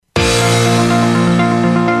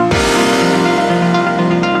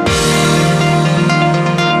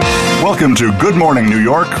Welcome to Good Morning New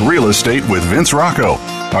York Real Estate with Vince Rocco.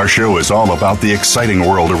 Our show is all about the exciting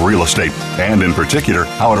world of real estate, and in particular,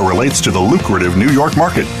 how it relates to the lucrative New York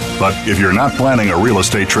market. But if you're not planning a real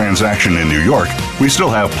estate transaction in New York, we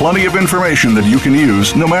still have plenty of information that you can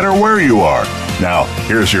use no matter where you are. Now,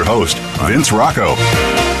 here's your host, Vince Rocco.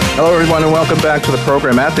 Hello, everyone, and welcome back to the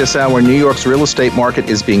program. At this hour, New York's real estate market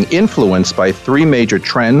is being influenced by three major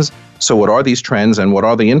trends. So what are these trends and what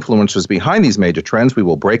are the influencers behind these major trends? We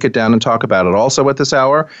will break it down and talk about it. Also at this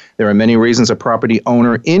hour, there are many reasons a property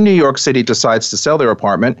owner in New York City decides to sell their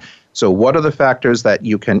apartment. So what are the factors that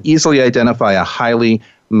you can easily identify a highly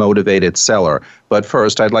motivated seller? But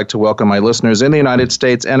first, I'd like to welcome my listeners in the United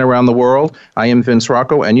States and around the world. I am Vince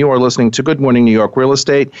Rocco, and you are listening to Good Morning New York Real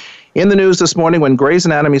Estate. In the news this morning, when Grey's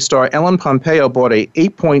Anatomy star Ellen Pompeo bought a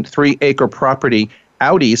 8.3-acre property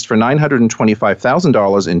out east for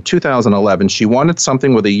 $925,000 in 2011, she wanted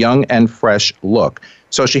something with a young and fresh look.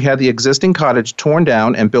 So she had the existing cottage torn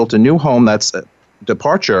down and built a new home that's a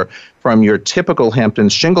departure from your typical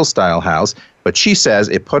Hamptons shingle-style house. But she says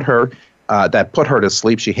it put her to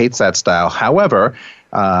sleep. She hates that style. However,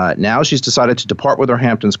 now she's decided to depart with her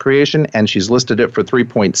Hamptons creation, and she's listed it for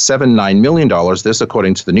 $3.79 million, this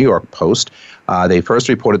according to the New York Post. They first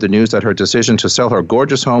reported the news that her decision to sell her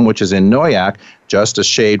gorgeous home, which is in Noyak, just a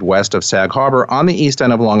shade west of Sag Harbor on the east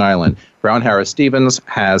end of Long Island. Brown Harris Stevens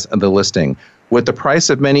has the listing. With the price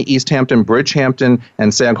of many East Hampton, Bridgehampton,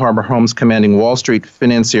 and Sag Harbor homes commanding Wall Street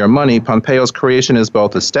financier money, Pompeo's creation is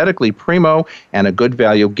both aesthetically primo and a good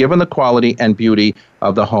value given the quality and beauty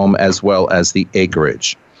of the home as well as the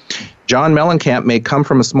acreage. John Mellencamp may come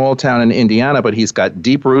from a small town in Indiana, but he's got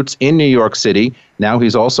deep roots in New York City. Now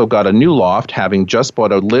he's also got a new loft, having just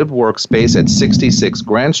bought a live-work space at 66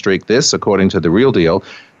 Grand Street. This, according to The Real Deal,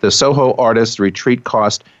 the Soho artist's retreat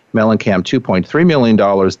cost Mellencamp $2.3 million,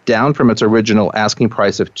 down from its original asking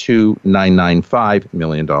price of $2.995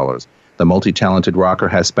 million. The multi-talented rocker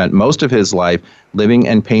has spent most of his life living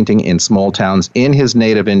and painting in small towns in his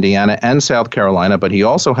native Indiana and South Carolina, but he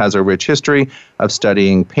also has a rich history of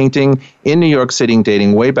studying painting in New York City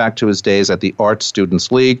dating way back to his days at the Art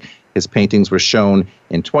Students League. His paintings were shown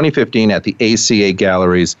in 2015 at the ACA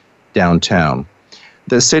Galleries downtown.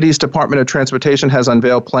 The city's Department of Transportation has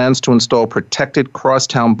unveiled plans to install protected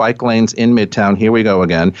crosstown bike lanes in Midtown. Here we go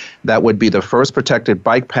again. That would be the first protected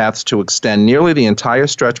bike paths to extend nearly the entire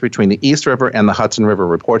stretch between the East River and the Hudson River,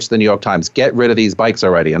 reports the New York Times. Get rid of these bikes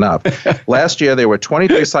already, enough. Last year, there were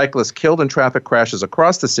 23 cyclists killed in traffic crashes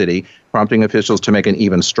across the city, prompting officials to make an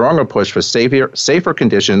even stronger push for safer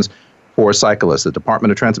conditions for cyclists. The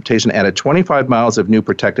Department of Transportation added 25 miles of new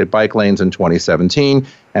protected bike lanes in 2017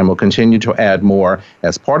 and will continue to add more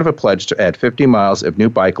as part of a pledge to add 50 miles of new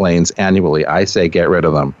bike lanes annually. I say get rid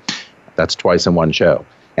of them. That's twice in one show.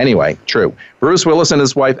 Anyway, true. Bruce Willis and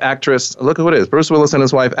his wife, actress, look who it is. Bruce Willis and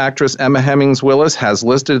his wife, actress Emma Hemmings Willis, has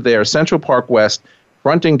listed their Central Park West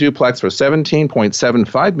fronting duplex for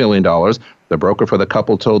 $17.75 million. The broker for the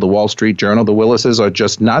couple told the Wall Street Journal the Willises are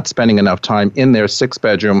just not spending enough time in their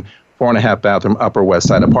 6-bedroom, 4.5-bathroom Upper West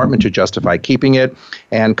Side apartment to justify keeping it.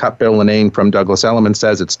 And Cut Bill Linane from Douglas Elliman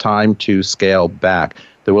says it's time to scale back.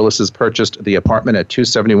 The Willises purchased the apartment at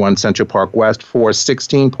 271 Central Park West for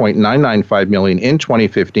 $16.995 million in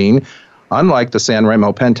 2015. Unlike the San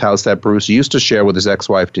Remo penthouse that Bruce used to share with his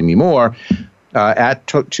ex-wife Demi Moore at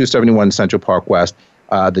 271 Central Park West,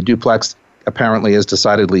 the duplex apparently has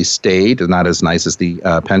decidedly stayed, not as nice as the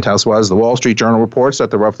penthouse was. The Wall Street Journal reports that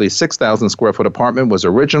the roughly 6,000 square foot apartment was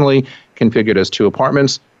originally configured as two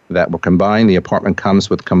apartments that were combined. The apartment comes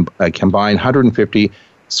with a combined 150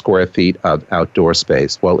 square feet of outdoor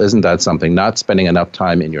space. Well, isn't that something? Not spending enough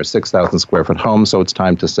time in your 6,000 square foot home, so it's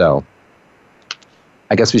time to sell.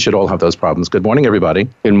 I guess we should all have those problems. Good morning, everybody.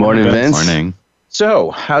 Good morning, Vince. Good morning. So,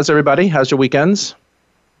 how's everybody? How's your weekends?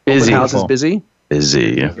 Busy. Open house is busy?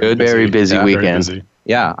 Busy. Good. Very busy weekend. Very busy.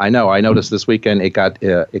 Yeah, I know. I noticed this weekend it got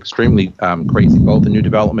extremely crazy, both in new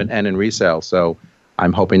development and in resale. So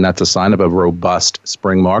I'm hoping that's a sign of a robust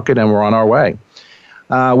spring market, and we're on our way.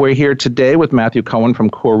 We're here today with Matthew Cohen from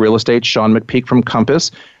Core Real Estate, Sean McPeak from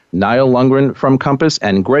Compass, Niall Lundgren from Compass,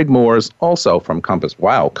 and Greg Moores also from Compass.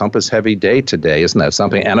 Wow, Compass heavy day today, isn't that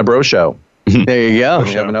something? Anna Bro Show. There you go.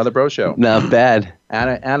 We have another Bro Show. Not bad.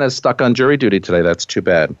 Anna's stuck on jury duty today. That's too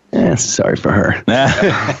bad. Sorry for her.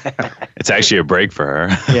 It's actually a break for her.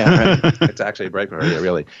 Yeah, right. It's actually a break for her. Yeah,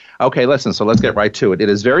 really. Okay, listen, so let's get right to it. It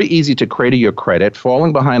is very easy to crater your credit,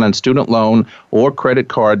 falling behind on student loan or credit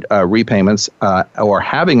card repayments, or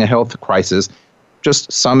having a health crisis.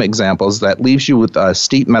 Just some examples that leaves you with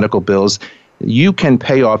steep medical bills you can't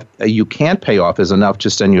pay off is enough to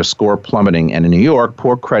send your score plummeting. And in New York,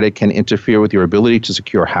 poor credit can interfere with your ability to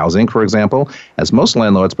secure housing, for example, as most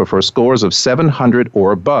landlords prefer scores of 700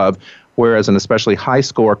 or above, whereas an especially high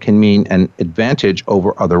score can mean an advantage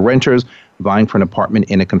over other renters vying for an apartment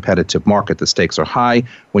in a competitive market. The stakes are high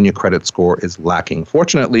when your credit score is lacking.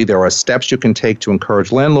 Fortunately, there are steps you can take to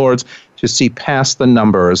encourage landlords to see past the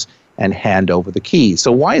numbers and hand over the keys.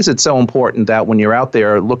 So why is it so important that when you're out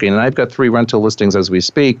there looking, and I've got 3 rental listings as we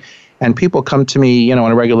speak, and people come to me,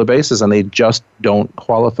 on a regular basis and they just don't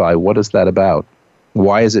qualify? What is that about?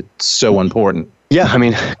 Why is it so important? Yeah, I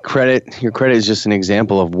mean, your credit is just an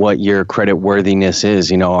example of what your credit worthiness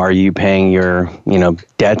is. Are you paying your,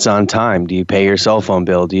 debts on time? Do you pay your cell phone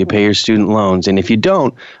bill? Do you pay your student loans? And if you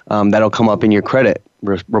don't, that'll come up in your credit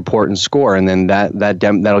report and score, and then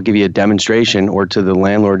that'll give you a demonstration, or to the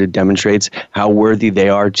landlord it demonstrates how worthy they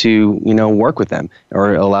are to work with them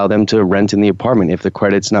or allow them to rent in the apartment. If the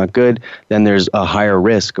credit's not good, then there's a higher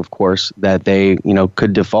risk, of course, that they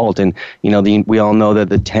could default. And we all know that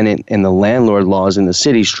the tenant and the landlord laws in the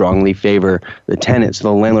city strongly favor the tenant, so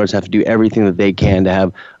the landlords have to do everything that they can to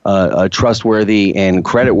have a trustworthy and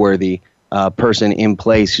credit-worthy person in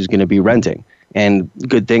place who's going to be renting. And the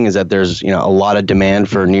good thing is that there's a lot of demand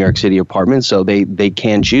for New York City apartments, so they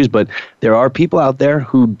can choose. But there are people out there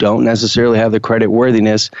who don't necessarily have the credit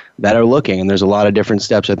worthiness that are looking. And there's a lot of different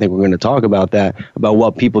steps. I think we're going to talk about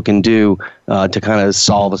what people can do to kind of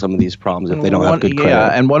solve some of these problems if they don't have good credit.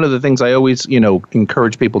 Yeah, and one of the things I always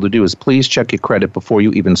encourage people to do is please check your credit before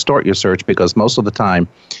you even start your search, because most of the time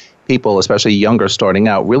people, especially younger starting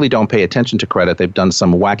out, really don't pay attention to credit. They've done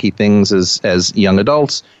some wacky things as young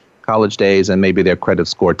adults, college days, and maybe their credit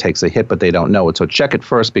score takes a hit, but they don't know it. So check it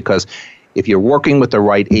first, because if you're working with the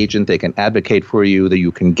right agent, they can advocate for you, that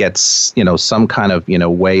you can get some kind of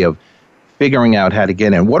way of figuring out how to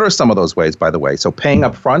get in. What are some of those ways, by the way? So paying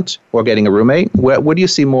up front or getting a roommate? What do you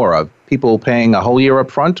see more of? People paying a whole year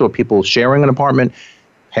up front, or people sharing an apartment?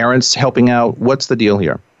 Parents helping out? What's the deal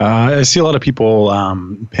here? I see a lot of people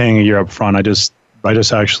paying a year up front. I just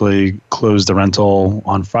actually closed the rental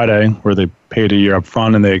on Friday, where they paid a year up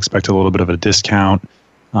front and they expect a little bit of a discount,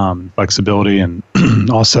 flexibility, and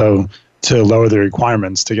also to lower the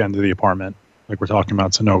requirements to get into the apartment, like we're talking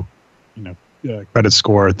about. So no, credit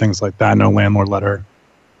score, things like that, no landlord letter.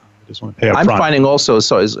 Just want to pay up front. I'm finding also,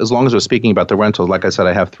 so as long as we're speaking about the rentals, like I said,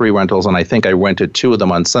 I have 3 rentals, and I think I rented 2 of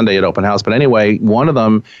them on Sunday at open house. But anyway, one of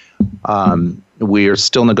them, we're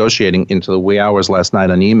still negotiating into the wee hours last night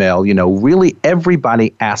on email. Really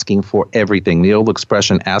everybody asking for everything. The old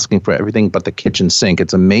expression, asking for everything but the kitchen sink.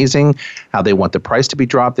 It's amazing how they want the price to be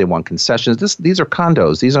dropped. They want concessions. These are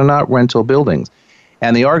condos. These are not rental buildings.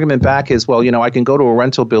 And the argument back is, well, I can go to a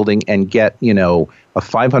rental building and get, a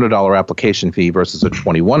 $500 application fee versus a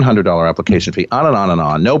 $2,100 application fee, on and on and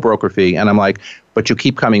on, no broker fee. And I'm like, but you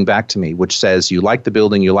keep coming back to me, which says you like the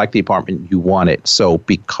building, you like the apartment, you want it. So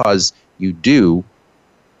because you do,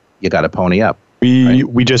 you got to pony up.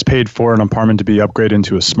 We just paid for an apartment to be upgraded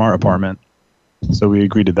into a smart apartment. So we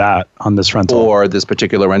agreed to that on this rental. For this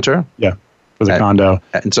particular renter? Yeah, for the condo.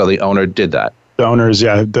 And so the owner did that? The owners,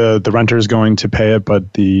 the renter is going to pay it, but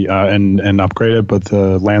and upgrade it, but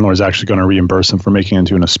the landlord is actually going to reimburse them for making it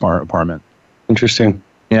into a smart apartment. Interesting.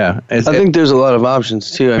 Yeah, I think there's a lot of options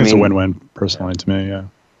too. It's a win-win personally to me. Yeah.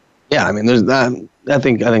 Yeah, I mean, there's that. I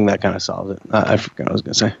think that kind of solves it. I forgot what I was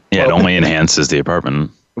going to say. Yeah, it only enhances the apartment.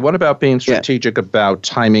 What about being strategic about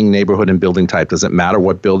timing, neighborhood, and building type? Does it matter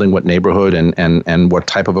what building, what neighborhood, and what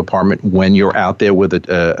type of apartment when you're out there with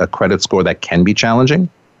a credit score that can be challenging?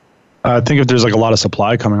 I think if there's like a lot of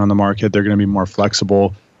supply coming on the market, they're going to be more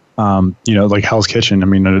flexible. Like Hell's Kitchen. I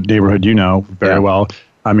mean, a neighborhood very well.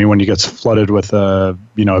 I mean, when it gets flooded with a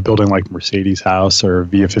building like Mercedes House or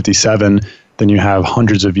Via 57, then you have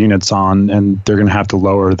hundreds of units on, and they're going to have to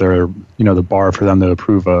lower their the bar for them to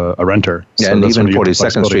approve a renter. Yeah, so and even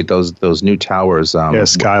 42nd Street, those new towers.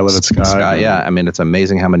 Skylit at Sky. Yeah, I mean, it's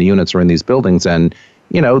amazing how many units are in these buildings, and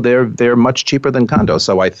they're much cheaper than condos.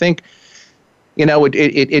 So I think.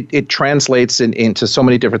 It translates into so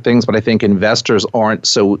many different things, but I think investors aren't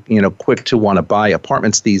so, quick to want to buy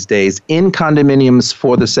apartments these days in condominiums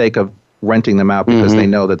for the sake of renting them out, because they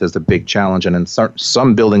know that there's a big challenge. And in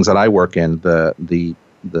some buildings that I work in,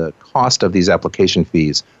 the cost of these application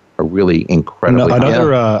fees are really incredibly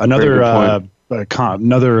high.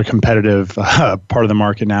 Another competitive part of the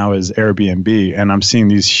market now is Airbnb, and I'm seeing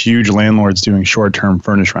these huge landlords doing short-term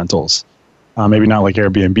furnished rentals. Maybe not like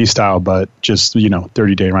Airbnb style, but just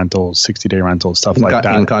 30-day rentals, 60-day rentals, stuff like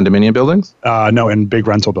that. In condominium buildings? No, in big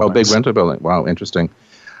rental buildings. Oh, big rental building. Wow, interesting.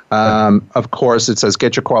 Of course, it says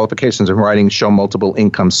get your qualifications in writing, show multiple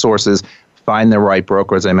income sources, find the right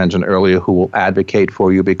broker, as I mentioned earlier, who will advocate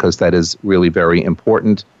for you, because that is really very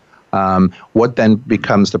important. What then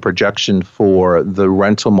becomes the projection for the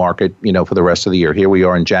rental market, for the rest of the year? Here we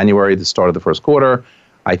are in January, the start of the first quarter.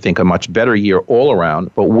 I think a much better year all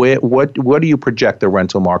around. But what do you project the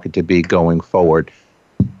rental market to be going forward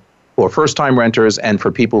for first-time renters and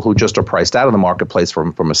for people who just are priced out of the marketplace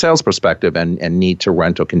from a sales perspective and need to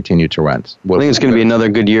rent or continue to rent? I think it's going to be another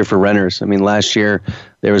good year for renters. I mean, last year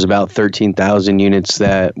there was about 13,000 units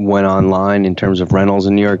that went online in terms of rentals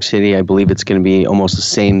in New York City. I believe it's going to be almost the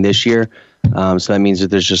same this year. So that means that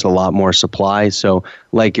there's just a lot more supply. So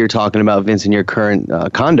like you're talking about, Vince, in your current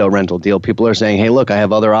condo rental deal, people are saying, hey, look, I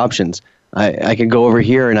have other options. I can go over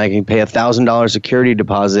here and I can pay $1,000 security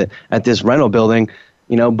deposit at this rental building,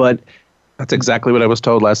 but that's exactly what I was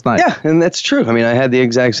told last night. Yeah, and that's true. I mean, I had the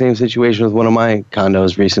exact same situation with one of my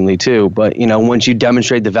condos recently too. But, once you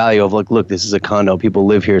demonstrate the value of, look, this is a condo. People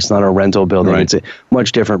live here. It's not a rental building. Right. It's a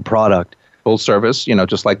much different product. Full service,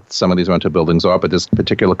 just like some of these rental buildings are, but this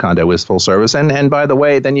particular condo is full service. And by the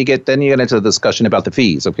way, then you get into the discussion about the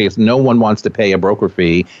fees. Okay, if no one wants to pay a broker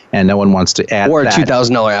fee and no one wants to add or a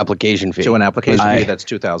 $2,000 application fee to an application fee, that's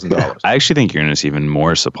 $2,000. I actually think you're going to see even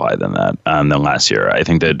more supply than that than last year. I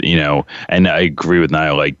think that and I agree with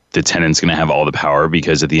Niall. Like, the tenant's going to have all the power,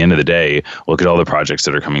 because at the end of the day, look at all the projects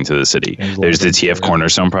that are coming to the city. There's the TF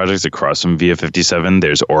Cornerstone projects across from Via 57.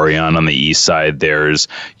 There's Orion on the east side. There's,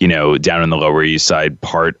 down in the Lower East Side,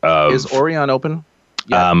 part of... Is Orion open?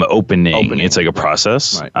 Yeah. Opening. It's like a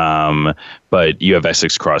process. Right. But you have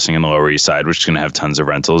Essex Crossing in the Lower East Side, which is going to have tons of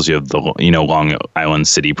rentals. You have the, Long Island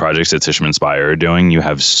City projects that Tishman Speyer are doing. You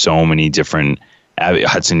have so many different...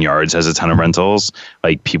 Hudson Yards has a ton of rentals.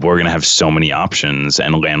 Like, people are going to have so many options,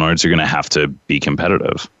 and landlords are going to have to be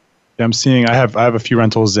competitive. Yeah, I'm seeing. I have a few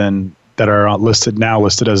rentals in that are listed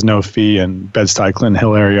as no fee in Bed-Stuy, Clinton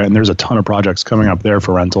Hill area, and there's a ton of projects coming up there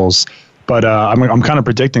for rentals. But I'm kind of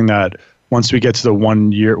predicting that once we get to the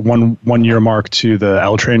one year mark to the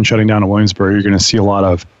L train shutting down in Williamsburg, you're going to see a lot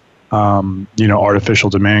of artificial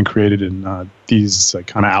demand created in these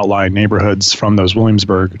kind of outlying neighborhoods from those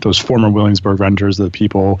former Williamsburg renters, the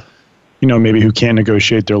people, maybe who can't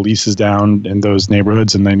negotiate their leases down in those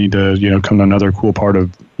neighborhoods, and they need to, come to another cool part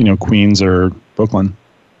of, Queens or Brooklyn.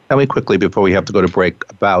 Tell me quickly, before we have to go to break,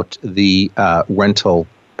 about the rental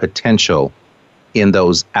potential in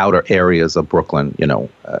those outer areas of Brooklyn,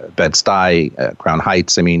 Bed-Stuy, Crown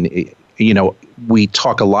Heights. I mean, we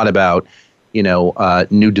talk a lot about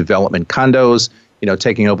new development condos,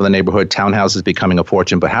 taking over the neighborhood, townhouses becoming a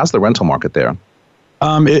fortune. But how's the rental market there?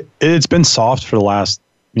 It's been soft for the last,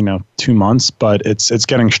 2 months, but it's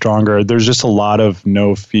getting stronger. There's just a lot of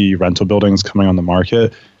no-fee rental buildings coming on the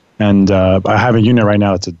market. And I have a unit right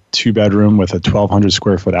now. It's a 2-bedroom with a 1,200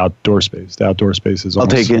 square foot outdoor space. The outdoor space is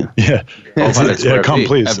almost... I'll take it. Yeah. Come,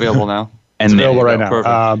 please. Available now. It's available right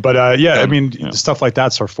now. I mean, stuff like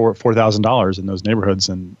that's for $4,000 in those neighborhoods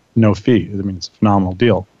and no fee. I mean, it's a phenomenal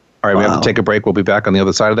deal. All right, We have to take a break. We'll be back on the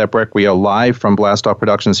other side of that break. We are live from Blast Off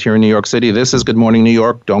Productions here in New York City. This is Good Morning New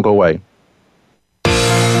York. Don't go away.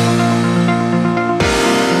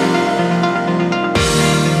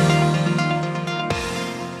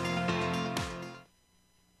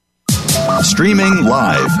 Streaming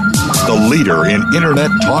live, the leader in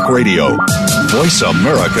Internet talk radio,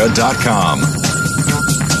 VoiceAmerica.com.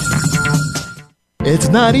 It's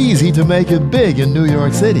not easy to make it big in New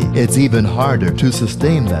York City. It's even harder to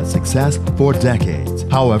sustain that success for decades.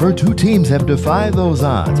 However, two teams have defied those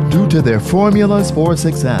odds due to their formulas for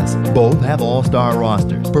success. Both have all-star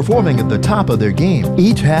rosters, performing at the top of their game.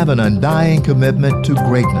 Each have an undying commitment to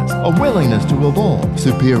greatness, a willingness to evolve,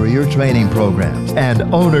 superior training programs, and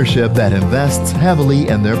ownership that invests heavily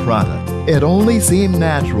in their product. It only seemed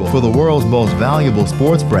natural for the world's most valuable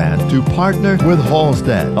sports brand to partner with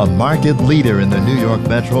Halstead, a market leader in the New York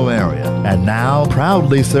metro area, and now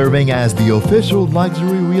proudly serving as the official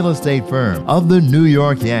luxury real estate firm of the New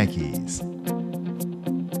York Yankees.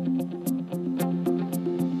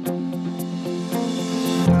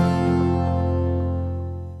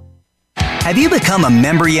 Have you become a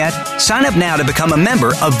member yet? Sign up now to become a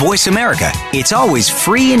member of Voice America. It's always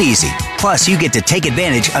free and easy. Plus, you get to take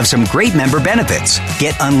advantage of some great member benefits.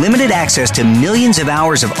 Get unlimited access to millions of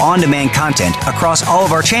hours of on-demand content across all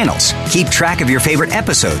of our channels. Keep track of your favorite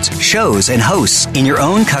episodes, shows, and hosts in your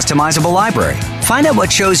own customizable library. Find out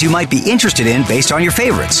what shows you might be interested in based on your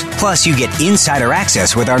favorites. Plus, you get insider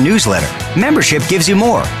access with our newsletter. Membership gives you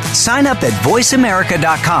more. Sign up at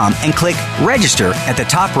voiceamerica.com and click register at the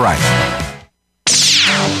top right.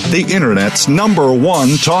 The Internet's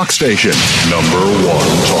 #1 talk station.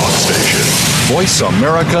 #1 talk station.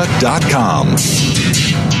 VoiceAmerica.com.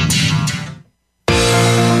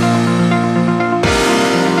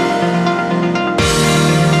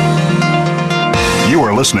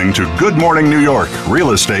 listening to Good Morning New York,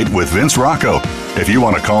 Real Estate with Vince Rocco. If you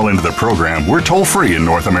want to call into the program, we're toll-free in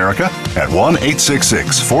North America at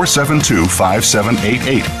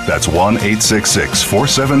 1-866-472-5788. That's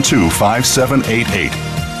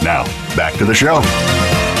 1-866-472-5788. Now, back to the show. We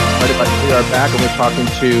are back, and we're talking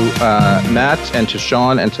to Matt and to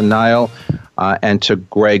Sean and to Niall and to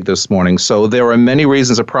Greg this morning. So there are many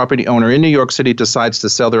reasons a property owner in New York City decides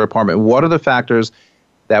to sell their apartment. What are the factors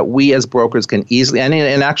that we as brokers can easily,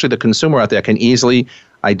 and actually the consumer out there can easily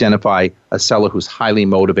identify a seller who's highly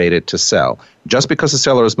motivated to sell? Just because a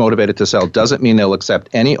seller is motivated to sell doesn't mean they'll accept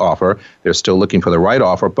any offer. They're still looking for the right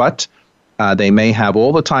offer, but they may have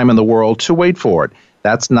all the time in the world to wait for it.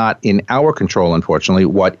 That's not in our control, unfortunately.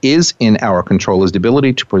 What is in our control is the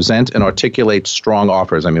ability to present and articulate strong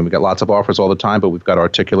offers. I mean, we get lots of offers all the time, but we've got to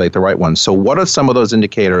articulate the right ones. So what are some of those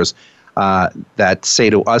indicators that say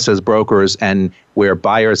to us as brokers, and where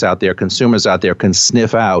buyers out there, consumers out there can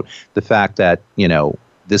sniff out the fact that,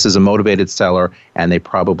 this is a motivated seller and they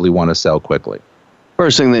probably want to sell quickly?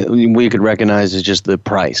 First thing that we could recognize is just the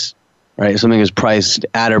price, right? Something is priced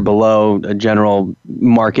at or below a general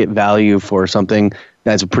market value for something.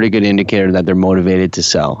 That's a pretty good indicator that they're motivated to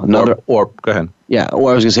sell. Or go ahead. Yeah,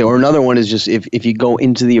 or I was going to say, or another one is just if you go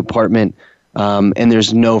into the apartment and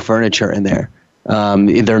there's no furniture in there,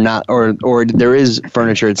 they're not, or there is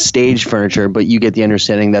furniture, it's staged furniture, but you get the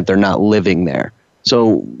understanding that they're not living there.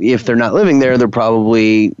 So if they're not living there, they're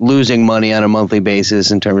probably losing money on a monthly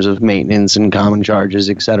basis in terms of maintenance and common charges,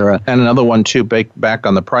 et cetera. And another one, too, back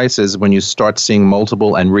on the prices, when you start seeing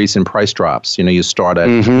multiple and recent price drops. You start at,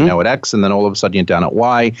 at X, and then all of a sudden you're down at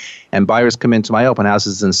Y. And buyers come into my open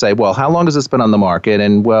houses and say, well, how long has this been on the market?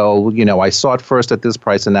 And, well, I saw it first at this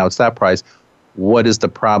price, and now it's that price. What is the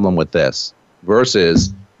problem with this?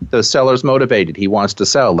 Versus the seller's motivated. He wants to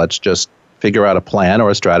sell. Let's just figure out a plan or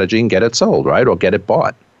a strategy and get it sold, right? Or get it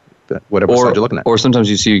bought, whatever side you're looking at. Or sometimes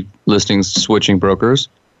you see listings switching brokers.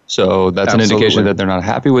 So that's an indication that they're not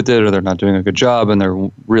happy with it or they're not doing a good job, and they're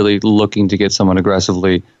really looking to get someone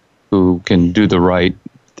aggressively who can do the right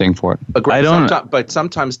thing for it. But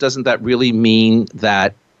sometimes doesn't that really mean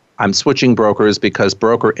that I'm switching brokers because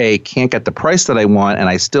broker A can't get the price that I want, and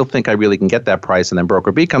I still think I really can get that price, and then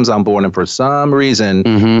broker B comes on board, and for some reason,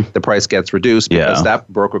 the price gets reduced because that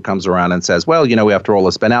broker comes around and says, well, after all,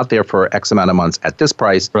 it's been out there for X amount of months at this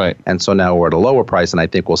price, right? And so now we're at a lower price, and I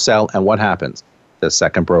think we'll sell. And what happens? The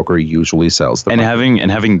second broker usually sells the property.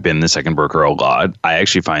 Having been the second broker a lot, I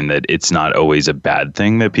actually find that it's not always a bad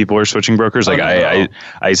thing that people are switching brokers. I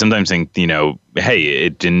sometimes think, hey,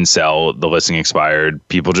 it didn't sell, the listing expired.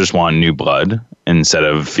 People just want new blood instead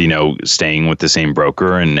of, staying with the same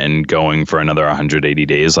broker and going for another 180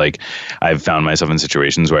 days. Like, I've found myself in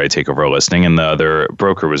situations where I take over a listing and the other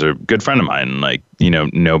broker was a good friend of mine. Like,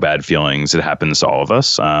 no bad feelings. It happens to all of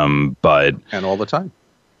us. And all the time.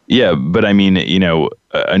 Yeah, but I mean,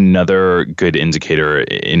 another good indicator,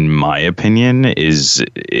 in my opinion, is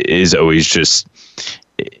always just,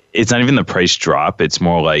 it's not even the price drop. It's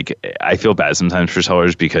more like, I feel bad sometimes for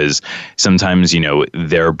sellers because sometimes,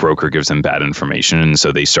 their broker gives them bad information, and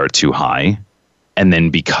so they start too high. And then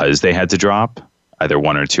because they had to drop either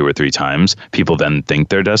one or two or three times, people then think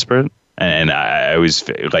they're desperate. And I always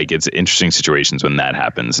like, it's interesting situations when that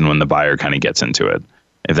happens and when the buyer kind of gets into it.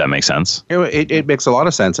 If that makes sense. It makes a lot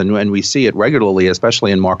of sense, and we see it regularly,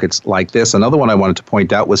 especially in markets like this. Another one I wanted to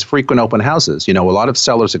point out was frequent open houses. A lot of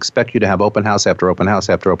sellers expect you to have open house after open house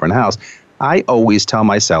after open house. I always tell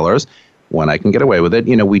my sellers, when I can get away with it,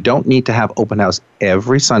 we don't need to have open house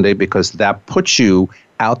every Sunday because that puts you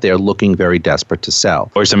out there looking very desperate to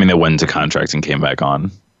sell. Or something that went into contract and came back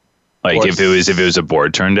on. Like if it was a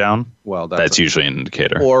board turned down, well, that's usually an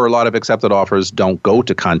indicator. Or a lot of accepted offers don't go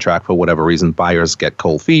to contract for whatever reason. Buyers get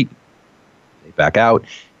cold feet, they back out,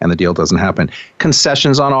 and the deal doesn't happen.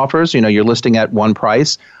 Concessions on offers, you're listing at one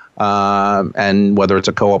price, and whether it's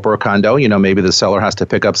a co-op or a condo, maybe the seller has to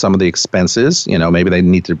pick up some of the expenses. Maybe they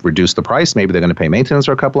need to reduce the price. Maybe they're going to pay maintenance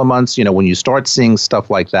for a couple of months. When you start seeing stuff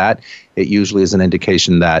like that, it usually is an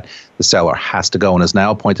indication that the seller has to go. And as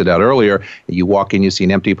Niall pointed out earlier, you walk in, you see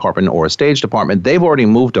an empty apartment or a staged apartment, they've already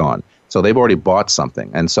moved on. So they've already bought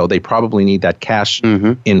something. And so they probably need that cash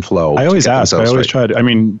inflow. I always ask. I always try to,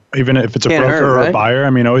 even if it's a broker or a buyer,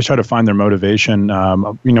 I always try to find their motivation.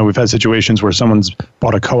 We've had situations where someone's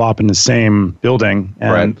bought a co-op in the same building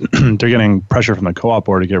and they're getting pressure from the co-op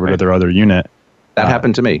board to get rid of their other unit. That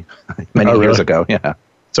happened to me many years ago. Yeah.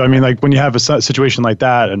 So, when you have a situation like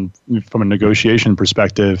that, and from a negotiation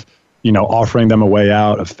perspective, offering them a way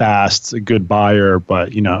out, a fast, a good buyer, but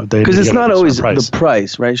because it's not always the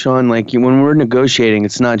price, right, Sean? Like when we're negotiating,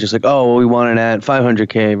 it's not just like, oh, well, we want it at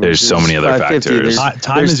 $500K. There's so many other factors.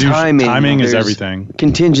 Timing is everything.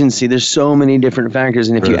 Contingency. There's so many different factors,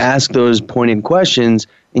 and if you ask those pointed questions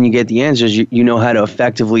and you get the answers, you know how to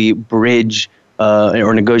effectively bridge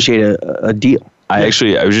or negotiate a deal. I was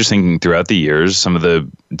just thinking throughout the years, some of the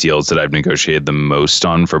deals that I've negotiated the most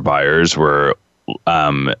on for buyers were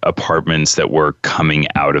apartments that were coming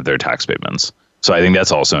out of their tax abatements. So I think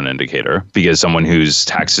that's also an indicator, because someone whose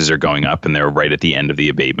taxes are going up and they're right at the end of the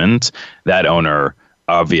abatement, that owner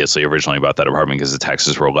obviously originally bought that apartment because the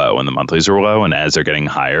taxes were low and the monthlies were low. And as they're getting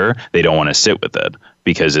higher, they don't want to sit with it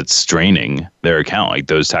because it's draining their account. Like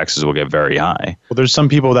those taxes will get very high. Well, there's some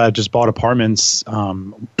people that just bought apartments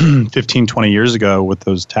 15, 20 years ago with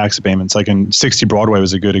those tax abatements. Like in 60 Broadway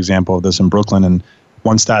was a good example of this in Brooklyn. And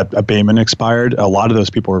once that abatement expired, a lot of those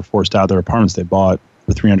people were forced out of their apartments they bought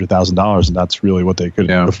for $300,000, and that's really what they could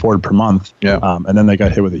afford per month. Yeah. And then they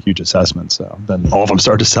got hit with a huge assessment. So then all of them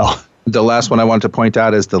started to sell. The last one I wanted to point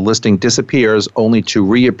out is the listing disappears only to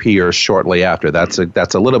reappear shortly after. That's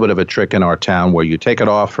a little bit of a trick in our town where you take it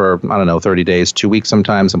off for, 30 days, 2 weeks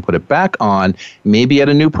sometimes, and put it back on, maybe at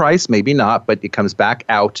a new price, maybe not, but it comes back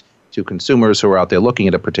out to consumers who are out there looking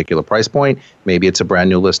at a particular price point. Maybe it's a brand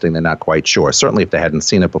new listing. They're not quite sure, certainly if they hadn't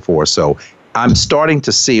seen it before. So I'm starting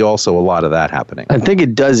to see also a lot of that happening. I think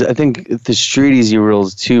it does. I think the Street Easy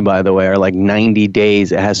rules too, by the way, are like 90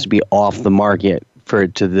 days. It has to be off the market for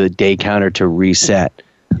it to the day counter to reset.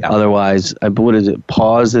 Yeah. Otherwise, what is it?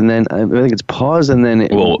 Pause and then I think it's pause and then.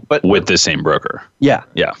 But with the same broker. Yeah.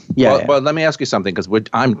 Well, let me ask you something, because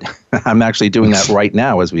I'm actually doing that right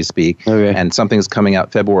now as we speak. Okay. And something's coming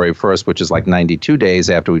out February 1st, which is like 92 days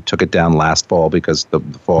after we took it down last fall because the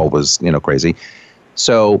fall was crazy.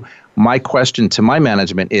 So my question to my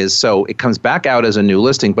management is, so it comes back out as a new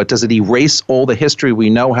listing, but does it erase all the history we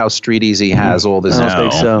know how Street Easy has all this? No, it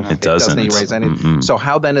doesn't. It doesn't erase anything. Mm-hmm. So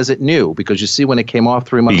how then is it new? Because you see when it came off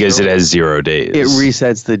 3 months because ago, it has 0 days. It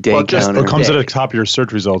resets the day counter. It comes at the top of your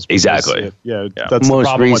search results. Exactly. That's the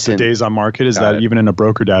problem with the days on market is that even in a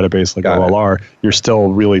broker database like OLR, you're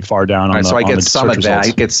still really far down on the so I get some of that.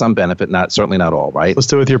 I get some benefit, certainly not all, right? Let's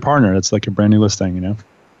do it with your partner. It's like a brand new listing,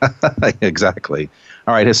 Exactly.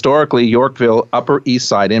 All right. Historically, Yorkville, Upper East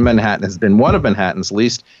Side in Manhattan has been one of Manhattan's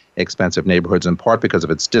least expensive neighborhoods, in part because of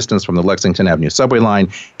its distance from the Lexington Avenue subway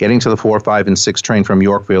line. Getting to the 4, 5, and 6 train from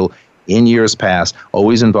Yorkville in years past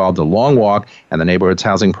always involved a long walk, and the neighborhood's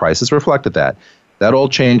housing prices reflected that. That all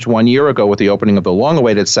changed 1 year ago with the opening of the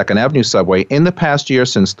long-awaited 2nd Avenue subway. In the past year,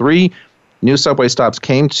 since 3 new subway stops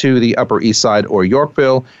came to the Upper East Side or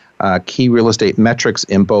Yorkville, key real estate metrics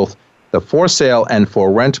in both the for sale and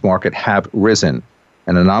for rent market have risen,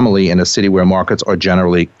 an anomaly in a city where markets are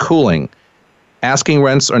generally cooling. Asking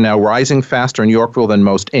rents are now rising faster in Yorkville than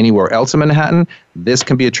most anywhere else in Manhattan. This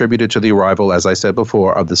can be attributed to the arrival, as I said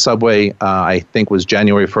before, of the subway, I think was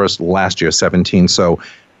January 1st last year, 17. So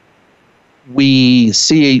we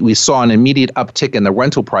saw an immediate uptick in the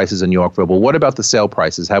rental prices in Yorkville. But what about the sale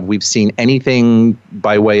prices? Have we seen anything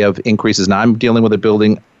by way of increases? Now, I'm dealing with a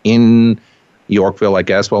building in Yorkville, I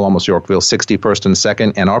guess, almost Yorkville, 61st and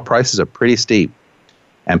 2nd, and our prices are pretty steep.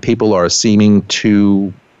 And people are seeming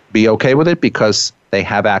to be okay with it because they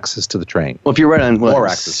have access to the train. Well, if you're right on,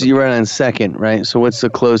 you're right on 2nd, right? So what's the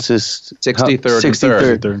closest? 63rd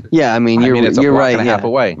and 3rd. Yeah, it's a you're block right. And a half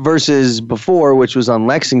away. Versus before, which was on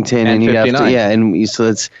Lexington, and you have to,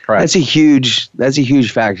 so that's a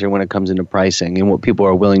huge factor when it comes into pricing and what people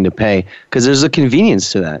are willing to pay, because there's a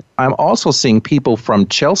convenience to that. I'm also seeing people from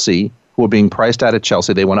Chelsea who are being priced out of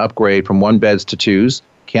Chelsea. They want to upgrade from 1 beds to 2s,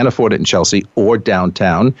 can't afford it in Chelsea or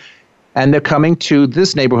downtown. And they're coming to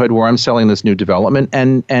this neighborhood where I'm selling this new development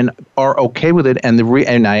and are okay with it. And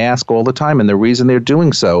and I ask all the time, and the reason they're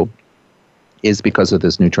doing so is because of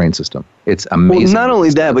this new train system. It's amazing. Well, not only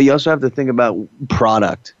that, but you also have to think about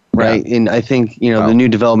product, right? Yeah. And I think, the new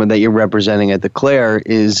development that you're representing at the Claire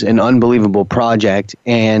is an unbelievable project.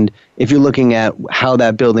 And if you're looking at how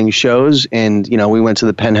that building shows, and, we went to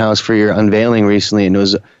the penthouse for your unveiling recently, and it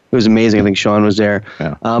was amazing. I think Sean was there.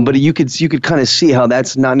 Yeah. But you could kind of see how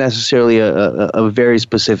that's not necessarily a very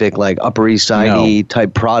specific, like, Upper East Side-y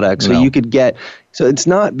type product. So you could get, so it's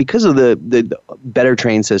not because of the better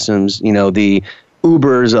train systems, the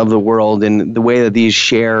Ubers of the world and the way that these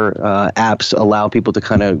share apps allow people to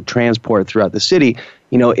kind of transport throughout the city.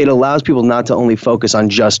 it allows people not to only focus on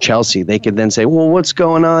just Chelsea. They could then say, well, what's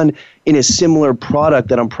going on in a similar product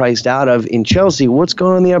that I'm priced out of in Chelsea? What's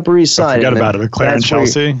going on the Upper East Side? Forget about it. Leclerc in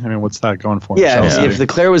Chelsea? I mean, what's that going for? Yeah, if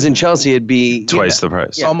Leclerc was in Chelsea, it'd be twice the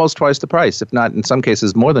price. Yeah. Almost twice the price, if not in some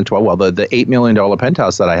cases more than 12. Well, the $8 million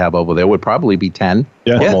penthouse that I have over there would probably be 10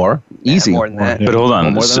 or more. Easy. More than that. But hold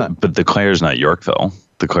on. But Leclerc's not Yorkville.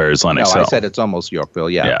 Leclerc's Lennox Hill. I said it's almost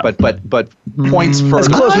Yorkville, But points for as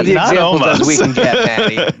close to the examples almost as we can get,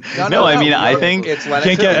 Matty. I mean, I think it's you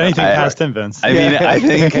can't get anything past him, Vince. I mean, I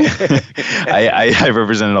think I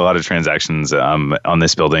represented a lot of transactions on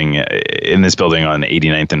this building, in this building on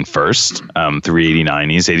 89th and 1st,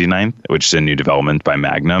 389 East 89th, which is a new development by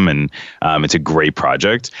Magnum, and it's a great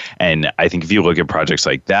project. And I think if you look at projects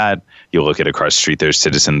like that, you look at across the street, there's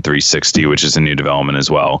Citizen 360, which is a new development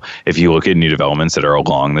as well. If you look at new developments that are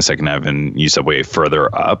along the Second Avenue subway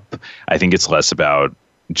further up, I think it's less about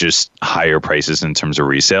just higher prices in terms of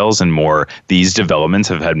resales and more, these developments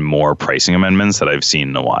have had more pricing amendments that I've seen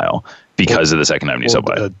in a while because of the Second Avenue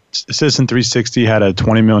subway. Citizen 360 had a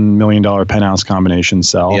 $20 million penthouse combination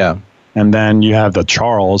sell. Yeah. And then you have the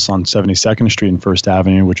Charles on 72nd Street and First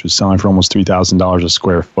Avenue, which was selling for almost $3,000 a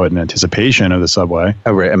square foot in anticipation of the subway.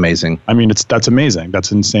 Amazing. I mean, that's amazing.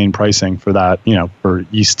 That's insane pricing for that, for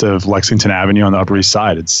east of Lexington Avenue on the Upper East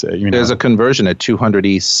Side. It's There's a conversion at 200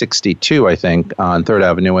 East 62, I think, on 3rd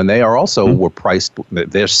Avenue, and they are also were priced,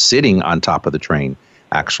 they're sitting on top of the train,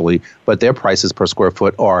 actually, but their prices per square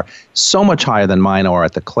foot are so much higher than mine are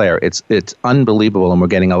at the Claire. It's unbelievable, and we're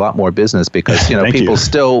getting a lot more business because people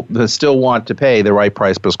still want to pay the right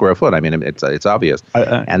price per square foot. I mean, it's obvious,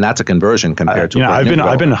 and that's a conversion compared to.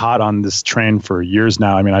 I've been hot on this train for years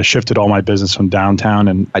now. I mean, I shifted all my business from downtown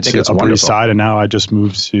and to the Upper East Side, and now I just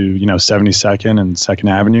moved to 72nd and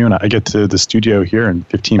 2nd Avenue, and I get to the studio here in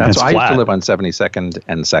 15 minutes flat. I used to live on 72nd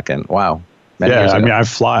and 2nd. Wow. Yeah, I mean, I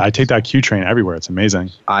take that Q train everywhere. It's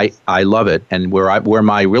amazing. I love it. And where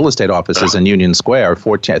my real estate office is in Union Square,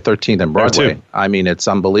 13th and Broadway. I mean, it's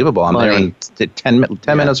unbelievable. I'm there in 10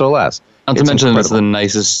 minutes or less. Not to mention it's the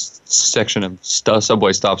nicest section of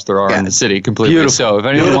subway stops there are in the city completely. Beautiful. So if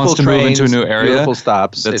anyone wants to move into a new area, beautiful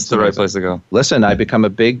stops, that's the right place to go. Listen, I've become a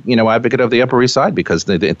big advocate of the Upper East Side because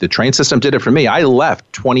the train system did it for me. I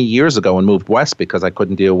left 20 years ago and moved west because I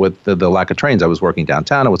couldn't deal with the lack of trains. I was working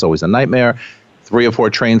downtown. It was always a nightmare. 3 or 4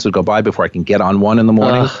 trains would go by before I can get on one in the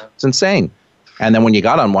morning. It's insane. And then when you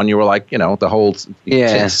got on one, you were like, the whole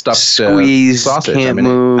stuffed squeeze, sausage. Can't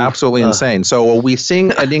move. Absolutely insane. So are we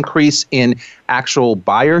seeing an increase in actual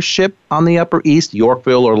buyership on the Upper East,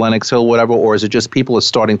 Yorkville or Lenox Hill, whatever, or is it just people are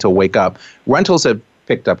starting to wake up? Rentals have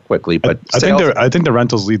picked up quickly, but I think the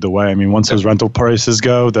rentals lead the way. I mean, once those rental prices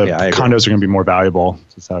go, the condos are going to be more valuable.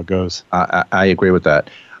 That's how it goes. I agree with that.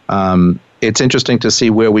 It's interesting to see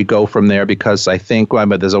where we go from there because I think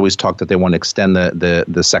there's always talk that they want to extend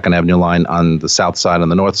the Second Avenue line on the south side. On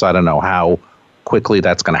the north side, I don't know how quickly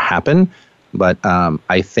that's going to happen, but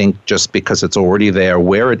I think just because it's already there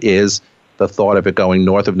where it is, the thought of it going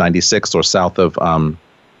north of 96th or south of,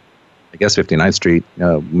 59th Street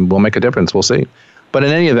will make a difference. We'll see. But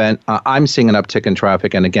in any event, I'm seeing an uptick in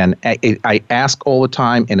traffic. And again, I ask all the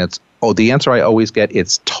time, and the answer I always get,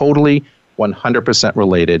 it's totally 100%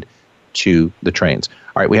 related to the trains.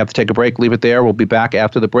 All right, we have to take a break. Leave it there. We'll be back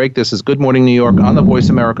after the break. This is Good Morning New York on the Voice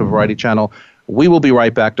America Variety Channel. We will be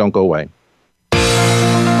right back. Don't go away.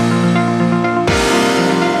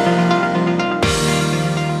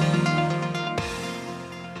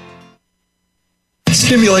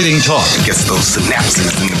 Stimulating talk gets those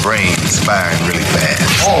synapses in the brain firing really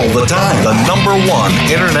fast. All the time. The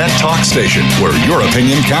 #1 internet talk station where your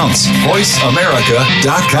opinion counts.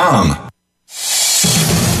 VoiceAmerica.com.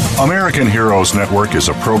 American Heroes Network is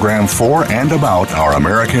a program for and about our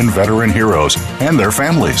American veteran heroes and their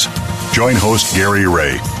families. Join host Gary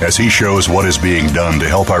Ray as he shows what is being done to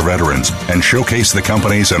help our veterans and showcase the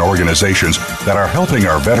companies and organizations that are helping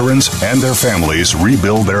our veterans and their families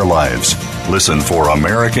rebuild their lives. Listen for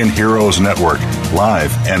American Heroes Network,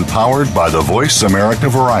 live and powered by the Voice America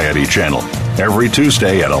Variety Channel, every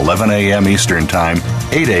Tuesday at 11 a.m. Eastern Time,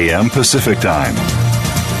 8 a.m. Pacific Time.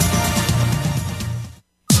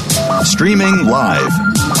 Streaming live,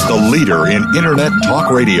 the leader in internet talk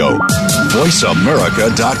radio,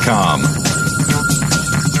 VoiceAmerica.com.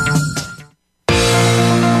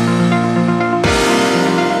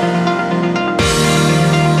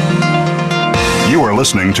 You are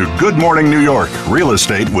listening to Good Morning New York, Real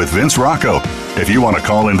Estate with Vince Rocco. If you want to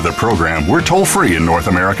call into the program, we're toll-free in North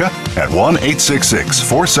America at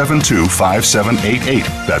 1-866-472-5788.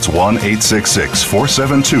 That's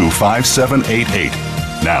 1-866-472-5788.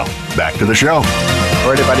 Now, back to the show. All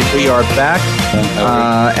right, everybody, we are back.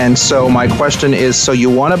 And so my question is, so you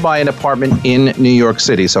want to buy an apartment in New York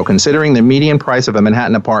City. So considering the median price of a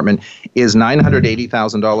Manhattan apartment is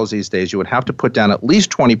 $980,000 these days, you would have to put down at least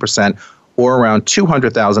 20% or around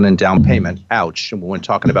 $200,000 in down payment. Ouch. And when we're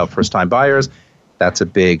talking about first-time buyers, that's a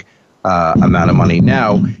big amount of money.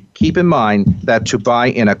 Now, keep in mind that to buy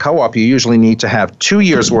in a co-op, you usually need to have 2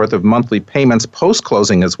 years' worth of monthly payments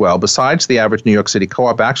post-closing as well. Besides, the average New York City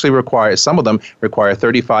co-op actually requires, some of them require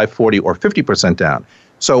 35, 40, or 50% down.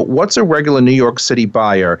 So what's a regular New York City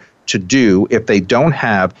buyer to do if they don't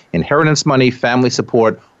have inheritance money, family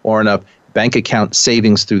support, or enough bank account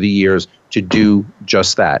savings through the years to do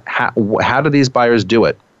just that? How do these buyers do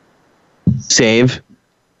it? Save.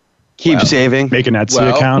 Keep saving. Make an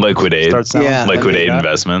Etsy account. Liquidate. Liquidate like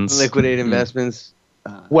investments. Liquidate investments.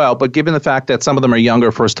 Well, but given the fact that some of them are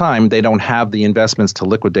younger first time, they don't have the investments to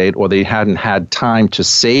liquidate, or they hadn't had time to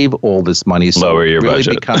save all this money. So lower your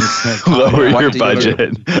budget. Lower your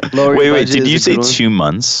budget. Wait, did you say 2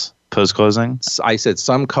 months post-closing? I said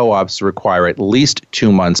some co-ops require at least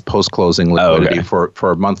 2 months post-closing liquidity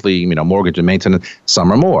for monthly, mortgage and maintenance.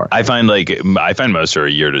 Some are more. I find most are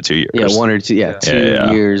a year to 2 years. Yeah, 1 or 2. Yeah,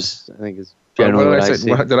 2 years. I think is generally what I see.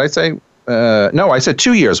 What did I say? No, I said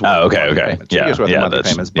 2 years. Oh, okay. 2 years worth of monthly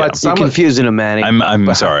payments. But you're confusing a man.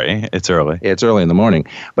 I'm sorry. It's early. It's early in the morning.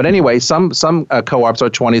 But anyway, some co-ops are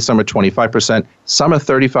 20, some are 25%, some are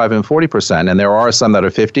 35 and 40%, and there are some that are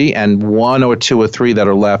 50, and 1 or 2 or 3 that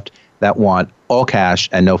are left that want all cash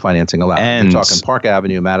and no financing allowed. And we're talking Park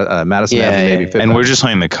Avenue, Madison Avenue, maybe Fifth And we're just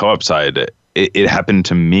playing the co-op side. It happened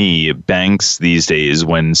to me. Banks these days,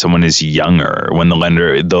 when someone is younger, when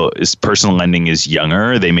the personal lending is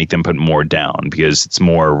younger, they make them put more down because it's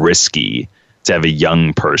more risky to have a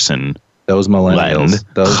young person. Those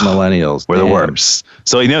millennials were the worst.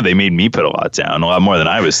 So they made me put a lot down, a lot more than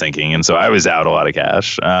I was thinking, and so I was out a lot of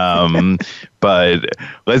cash. But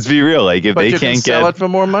let's be real, if they can't sell it for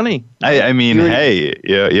more money. I mean, hey,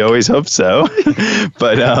 you always hope so.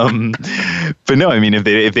 but no, I mean,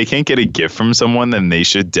 if they can't get a gift from someone, then they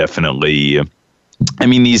should definitely. I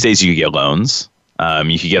mean, these days you get loans.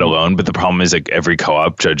 You could get a loan, but the problem is every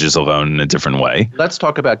co-op judges a loan in a different way. Let's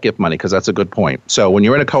talk about gift money, because that's a good point. So when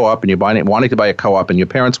you're in a co-op and you're wanting to buy a co-op and your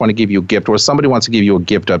parents want to give you a gift, or somebody wants to give you a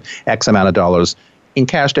gift of X amount of dollars in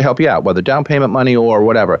cash to help you out, whether down payment money or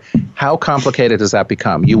whatever, how complicated does that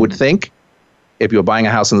become? You would think if you're buying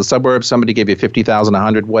a house in the suburbs, somebody gave you $50,000,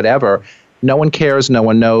 $100,000, whatever. No one cares, no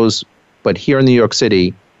one knows. But here in New York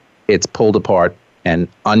City, it's pulled apart and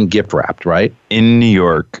ungift wrapped, right? In New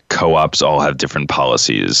York, co-ops all have different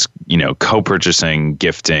policies. Co-purchasing,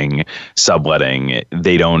 gifting, subletting,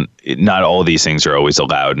 not all of these things are always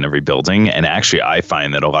allowed in every building. And actually, I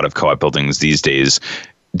find that a lot of co-op buildings these days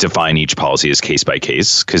define each policy as case by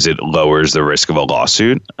case because it lowers the risk of a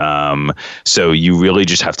lawsuit. So you really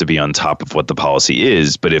just have to be on top of what the policy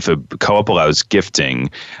is. But if a co-op allows gifting,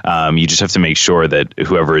 you just have to make sure that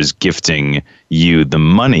whoever is gifting you the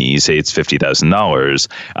money, say it's $50,000,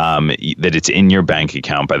 that it's in your bank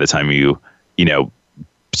account by the time you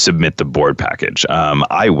submit the board package.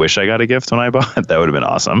 I wish I got a gift when I bought. That would have been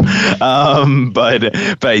awesome. But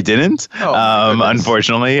I didn't.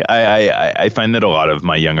 Unfortunately, I find that a lot of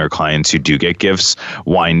my younger clients who do get gifts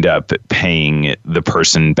wind up paying the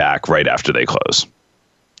person back right after they close.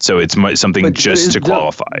 So it's something just to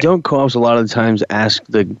qualify. Don't co-ops a lot of the times ask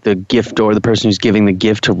the gift or the person who's giving the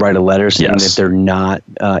gift to write a letter saying that they're not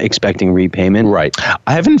expecting repayment? Right.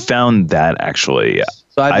 I haven't found that actually.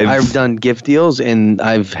 So I've done gift deals and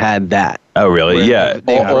I've had that. Oh, really? Yeah.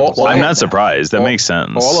 I'm not surprised. That makes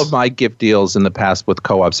sense. All of my gift deals in the past with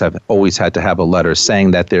co-ops have always had to have a letter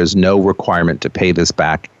saying that there's no requirement to pay this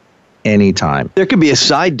back anytime. There could be a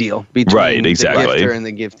side deal between the gifter and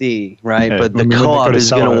the giftee, right? Yeah. But the co-op is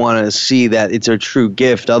going to want to see that it's a true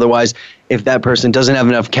gift. Otherwise, if that person doesn't have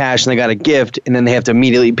enough cash and they got a gift and then they have to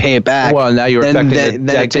immediately pay it back. Well, now you're affecting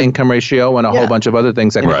the debt-to-income ratio and a whole bunch of other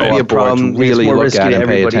things that can be a problem. Really look at and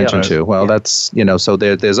pay attention to. Well, that's, so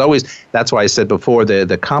there's always, that's why I said before,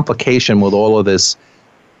 the complication with all of this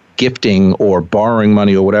gifting or borrowing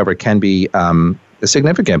money or whatever can be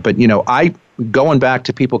significant. But, going back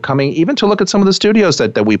to people coming, even to look at some of the studios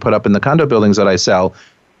that we put up in the condo buildings that I sell,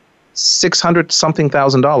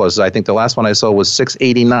 $600,000. I think the last one I sold was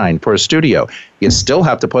 $689 for a studio. You still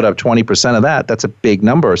have to put up 20% of that. That's a big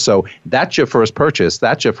number. So that's your first purchase.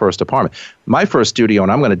 That's your first apartment. My first studio,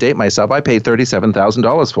 and I'm going to date myself, I paid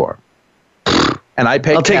 $37,000 for. And I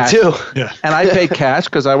paid cash. I'll take two. Yeah. And I paid cash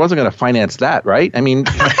because I wasn't going to finance that, right? I mean,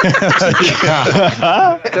 it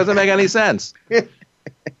doesn't make any sense.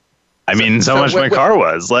 I mean, so much my car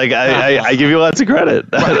was. Like, I give you lots of credit.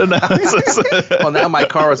 Well, now my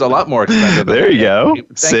car is a lot more expensive. There you go.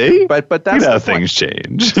 See? But that's how things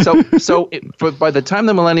change. By the time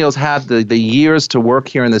the millennials have the years to work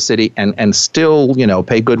here in the city and still,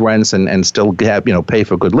 pay good rents and still have, pay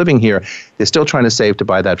for good living here, they're still trying to save to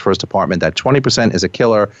buy that first apartment. That 20% is a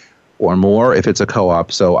killer or more if it's a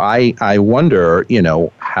co-op. So I wonder,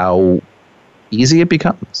 how easy it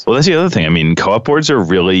becomes. Well, that's the other thing. I mean, co-op boards are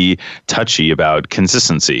really touchy about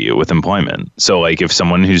consistency with employment. So, like, if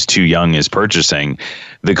someone who's too young is purchasing,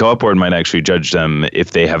 the co-op board might actually judge them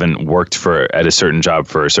if they haven't worked at a certain job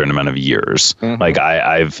for a certain amount of years. Mm-hmm. Like,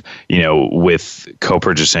 I've, with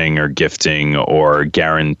co-purchasing or gifting or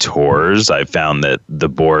guarantors, I've found that the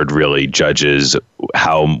board really judges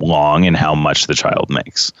how long and how much the child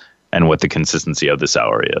makes and what the consistency of the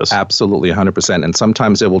salary is. Absolutely, 100%. And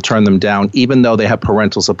sometimes they will turn them down, even though they have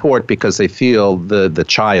parental support, because they feel the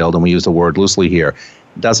child, and we use the word loosely here,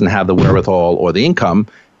 doesn't have the wherewithal or the income,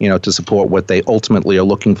 to support what they ultimately are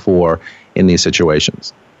looking for in these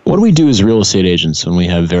situations. What do we do as real estate agents when we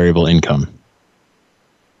have variable income?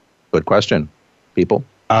 Good question. People?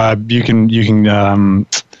 You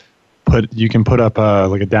can put up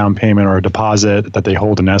like a down payment or a deposit that they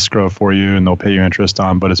hold in escrow for you, and they'll pay you interest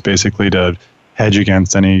on. But it's basically to hedge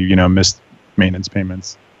against any missed maintenance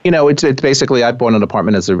payments. It's basically, I bought an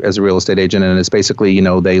apartment as a real estate agent, and it's basically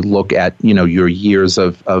they look at your years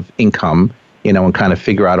of income, and kind of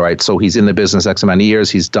figure out, all right, so he's in the business X amount of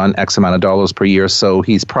years, he's done X amount of dollars per year, so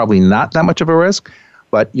he's probably not that much of a risk.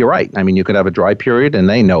 But you're right. I mean, you could have a dry period, and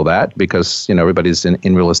they know that because everybody's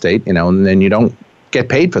in real estate, and then you don't get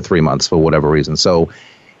paid for 3 months for whatever reason. So,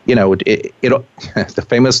 the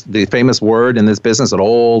famous word in this business, it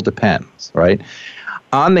all depends, right?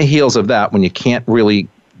 On the heels of that, when you can't really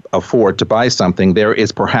afford to buy something, there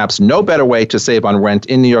is perhaps no better way to save on rent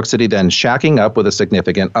in New York City than shacking up with a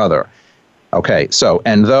significant other. Okay, so,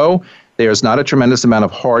 and though there's not a tremendous amount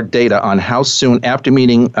of hard data on how soon after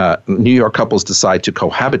meeting New York couples decide to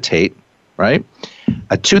cohabitate, right?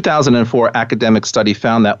 A 2004 academic study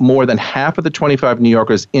found that more than half of the 25 New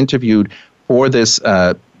Yorkers interviewed for this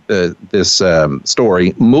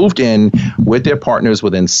story moved in with their partners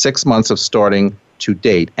within 6 months of starting to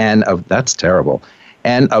date. That's terrible.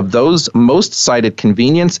 And of those, most cited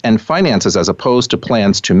convenience and finances as opposed to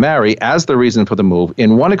plans to marry as the reason for the move.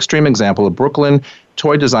 In one extreme example, a Brooklyn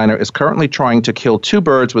toy designer is currently trying to kill two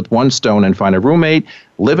birds with one stone and find a roommate,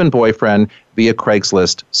 live-in boyfriend via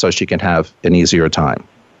Craigslist so she can have an easier time.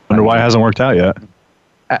 Wonder why it hasn't worked out yet.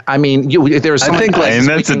 I mean, there's. I think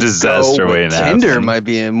that's a disaster way to happen. Tinder might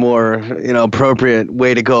be a more appropriate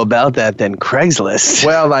way to go about that than Craigslist.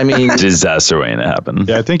 Well, I mean, disaster way to happen.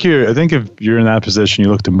 Yeah, I think if you're in that position, you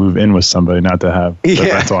look to move in with somebody, not to have the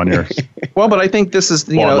rent on yours. Well, but I think this is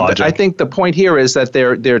I think the point here is that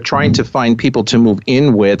they're trying to find people to move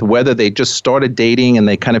in with, whether they just started dating and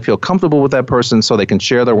they kind of feel comfortable with that person so they can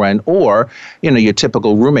share the rent, or your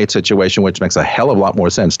typical roommate situation, which makes a hell of a lot more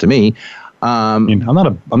sense to me. I'm not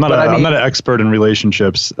an expert in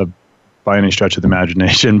relationships by any stretch of the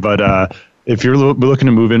imagination, but if you're looking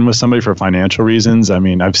to move in with somebody for financial reasons, I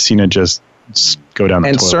mean, I've seen it just go down the toilet.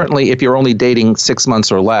 And certainly if you're only dating 6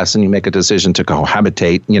 months or less and you make a decision to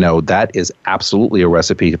cohabitate, that is absolutely a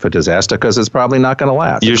recipe for disaster because it's probably not going to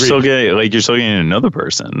last. You're still getting another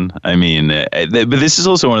person. I mean, but this is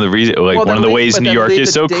also one of the reasons, one of the ways New York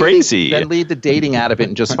is so crazy. Then leave the dating out of it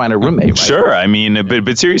and just find a roommate, right? Sure. I mean,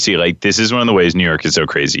 but seriously, this is one of the ways New York is so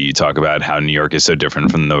crazy. You talk about how New York is so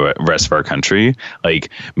different from the rest of our country.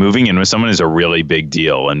 Moving in with someone is a really big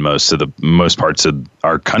deal in most parts of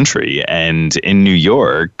our country. And in New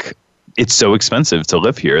York, it's so expensive to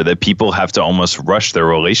live here that people have to almost rush their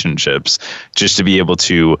relationships just to be able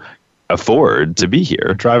to afford to be here.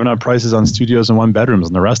 We're driving up prices on studios and one bedrooms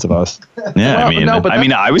and the rest of us. Yeah,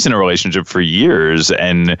 I was in a relationship for years,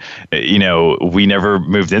 and we never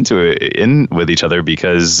moved in with each other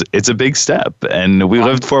because it's a big step, and we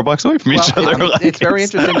lived 4 blocks away from each other. It's very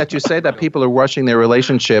interesting that you say that people are rushing their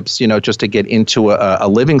relationships, just to get into a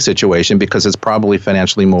living situation because it's probably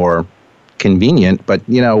financially more convenient. But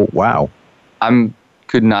wow.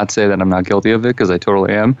 Could not say that I'm not guilty of it because I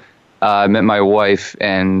totally am. I met my wife,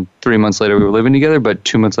 and 3 months later we were living together, but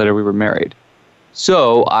 2 months later we were married.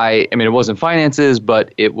 So I mean, it wasn't finances,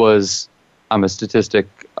 but I'm a statistic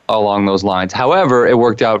along those lines. However, it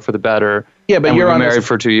worked out for the better. Yeah, but you're married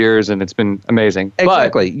for 2 years, and it's been amazing.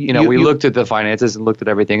 Exactly. But, we looked at the finances and looked at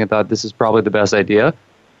everything and thought this is probably the best idea.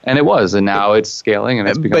 And it was, and now it's scaling, and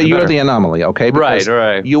it's becoming But you're better. the anomaly, okay? Because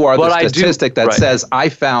right. you are the statistic that says, I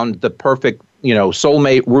found the perfect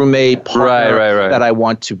soulmate, roommate, partner that I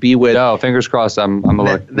want to be with. No, fingers crossed. I'm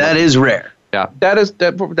that is rare. Yeah, that's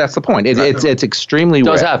the point. It's extremely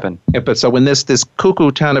rare. It does happen. But so in this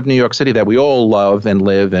cuckoo town of New York City that we all love and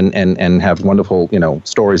live and have wonderful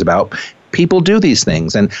stories about, people do these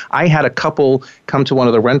things. And I had a couple come to one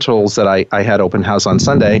of the rentals that I had open house on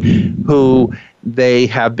Sunday, who they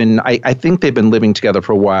have been. I think they've been living together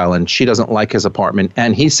for a while, and she doesn't like his apartment.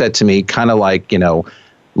 And he said to me, kind of like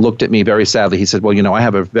looked at me very sadly. He said, well, I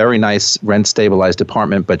have a very nice rent-stabilized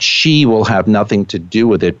apartment, but she will have nothing to do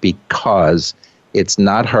with it because it's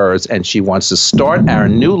not hers, and she wants to start our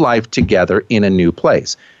new life together in a new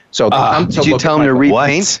place. So did you tell him to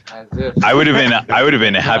repaint? I would have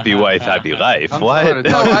been a happy wife, happy life. What?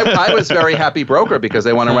 No, I was very happy broker because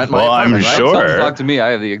they want to rent my apartment. I'm sure. Someone talked to me. I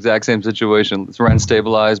have the exact same situation. It's rent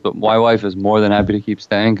stabilized, but my wife is more than happy to keep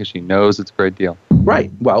staying because she knows it's a great deal.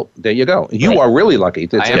 Right. Well, there you go. You are really lucky.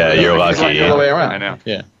 You're lucky. It's the other way around. I know.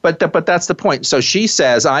 Yeah. But that's the point. So she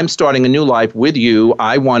says, I'm starting a new life with you.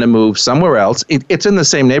 I want to move somewhere else. It's in the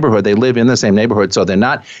same neighborhood. They live in the same neighborhood. So they're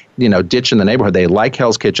not, ditching the neighborhood. They like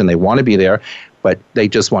Hell's Kitchen. They want to be there. But they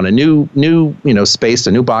just want a new space,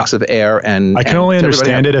 a new box of air. And I can only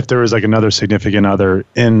understand it if there was like another significant other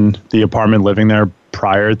in the apartment living there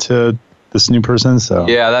prior to this new person. So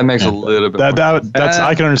yeah, that makes a little bit that's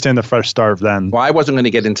I can understand the fresh start then. Well, I wasn't going to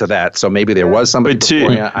get into that, so maybe there was somebody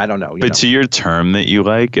before you. I don't know. To your term that you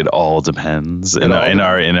like, it all depends in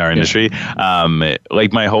our industry.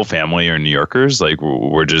 Like my whole family are New Yorkers. Like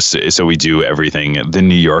we're just so we do everything the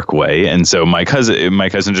New York way. And so my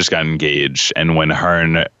cousin just got engaged, and when her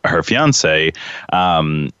and her fiance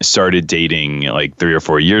started dating like 3 or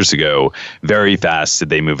 4 years ago, very fast did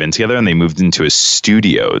they move in together, and they moved into a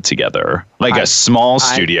studio together. Like a small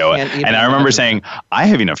studio. And I remember saying, I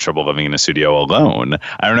have enough trouble living in a studio alone.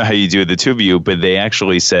 I don't know how you do it, the two of you, but they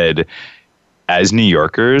actually said, as New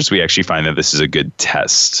Yorkers, we actually find that this is a good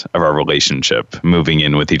test of our relationship, moving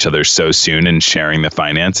in with each other so soon and sharing the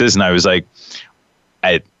finances. And I was like,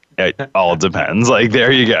 it all depends. Like,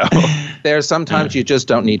 there you go. There's sometimes you just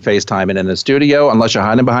don't need FaceTime. And in the studio, unless you're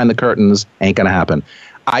hiding behind the curtains, ain't going to happen.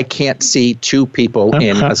 I can't see two people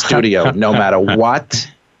in a studio, no matter what.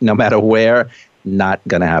 No matter where, not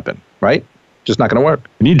going to happen, right? Just not going to work.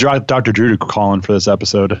 We need Dr. Drew to call in for this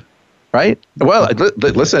episode. Right? Well,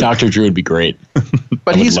 listen. Dr. Drew would be great.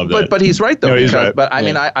 But he's right, though. No, he's right. But I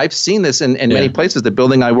mean, I've seen this in many places. The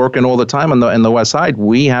building I work in all the time in the West Side,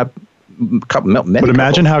 we have But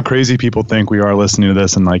imagine how crazy people think we are listening to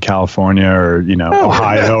this in like California or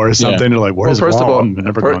Ohio or something. They're like, "Where's I'm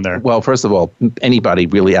never going there." Well, first of all, anybody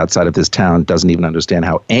really outside of this town doesn't even understand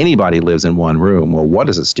how anybody lives in one room. Well, what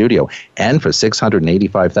is a studio? And for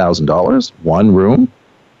 $685,000, one room.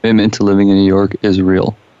 Commitment to living in New York is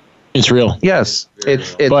real. It's real. Yes,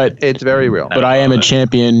 it's very real. But I am a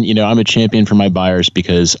champion. I'm a champion for my buyers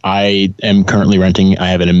because I am currently renting. I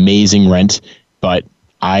have an amazing rent, but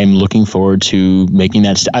I'm looking forward to making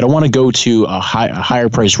that. I don't want to go to a higher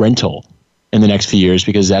price rental in the next few years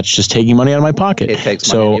because that's just taking money out of my pocket. It takes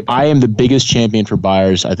money. So I am the biggest champion for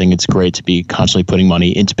buyers. I think it's great to be constantly putting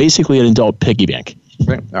money. It's basically an adult piggy bank.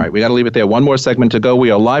 Great. All right, we got to leave it there. One more segment to go.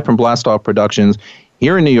 We are live from Blast Off Productions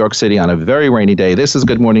here in New York City on a very rainy day. This is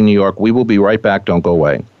Good Morning New York. We will be right back. Don't go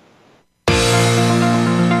away.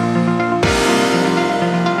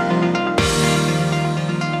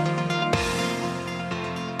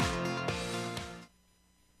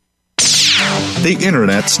 The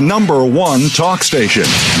Internet's #1 talk station.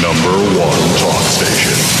 #1 talk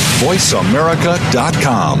station.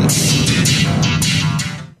 VoiceAmerica.com.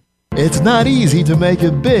 It's not easy to make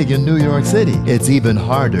it big in New York City. It's even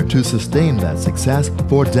harder to sustain that success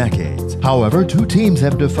for decades. However, two teams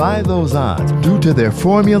have defied those odds due to their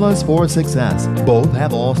formulas for success. Both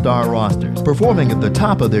have all-star rosters, performing at the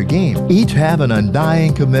top of their game. Each have an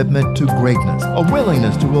undying commitment to greatness, a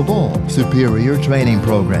willingness to evolve, superior training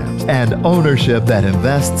programs, and ownership that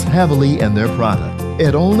invests heavily in their product.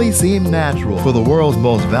 It only seemed natural for the world's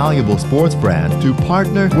most valuable sports brand to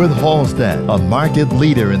partner with Halstead, a market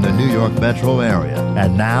leader in the New York metro area,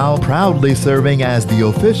 and now proudly serving as the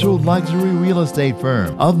official luxury real estate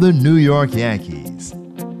firm of the New York Yankees.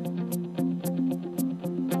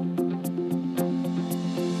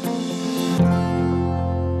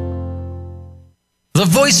 The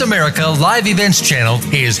Voice Voice America Live Events channel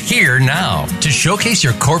is here now to showcase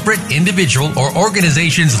your corporate, individual, or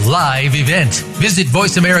organization's live event. Visit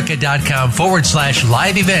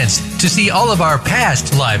voiceamerica.com/live events to see all of our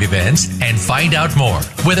past live events and find out more.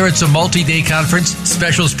 Whether it's a multi-day conference,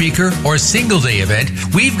 special speaker, or single-day event,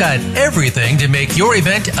 we've got everything to make your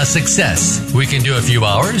event a success. We can do a few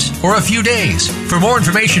hours or a few days. For more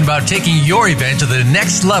information about taking your event to the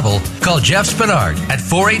next level, call Jeff Spinard at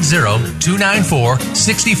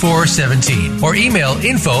 480-294-6417 or email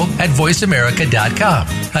info@voiceamerica.com.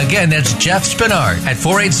 Again, that's Jeff Spinard at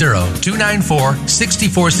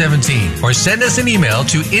 480-294-6417 or send us an email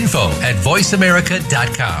to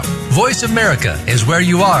info@voiceamerica.com. Voice America is where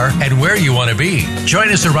you are and where you want to be. Join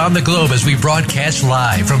us around the globe as we broadcast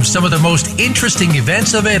live from some of the most interesting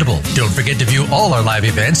events available. Don't forget to view all our live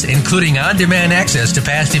events, including on-demand access to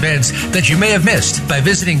past events that you may have missed by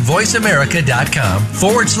visiting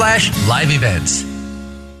voiceamerica.com/live events.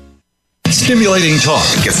 Stimulating talk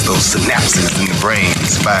Gets those synapses in the brain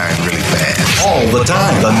firing really fast. all the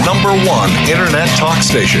time. The #1 internet talk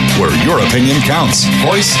station where your opinion counts.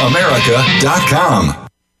 VoiceAmerica.com.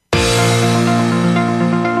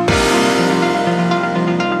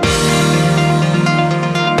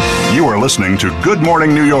 You are listening to Good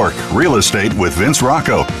Morning New York, Real Estate with Vince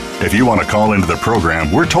Rocco. If you want to call into the program,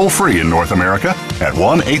 we're toll-free in North America at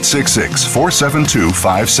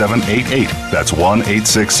 1-866-472-5788. That's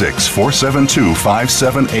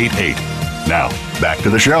 1-866-472-5788. Now, back to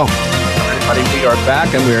the show. Everybody, we are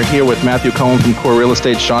back, and we are here with Matthew Cohen from Core Real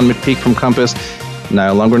Estate, Sean McPeak from Compass,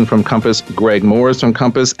 Niall Lundgren from Compass, Greg Moores from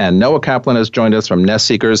Compass, and Noah Kaplan has joined us from Nest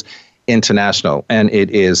Seekers International, and it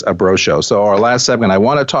is a bro show. So our last segment, I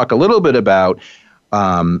want to talk a little bit about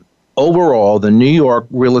overall, the New York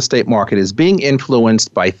real estate market is being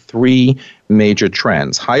influenced by three major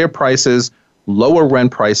trends: higher prices, lower rent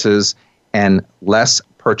prices, and less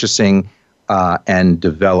purchasing and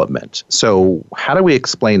development. So how do we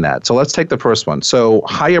explain that? So let's take the first one. So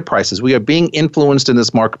higher prices. We are being influenced in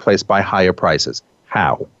this marketplace by higher prices.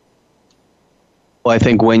 How? Well, I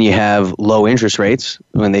think when you have low interest rates,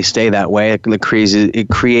 when they stay that way, it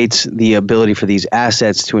creates the ability for these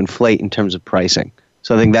assets to inflate in terms of pricing.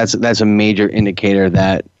 So I think that's a major indicator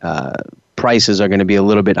that prices are going to be a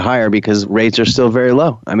little bit higher because rates are still very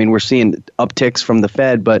low. I mean, we're seeing upticks from the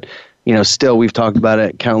Fed, but still, we've talked about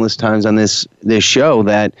it countless times on this show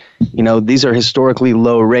that these are historically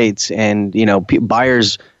low rates, and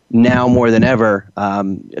buyers now more than ever,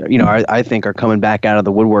 I think are coming back out of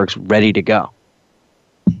the woodworks ready to go.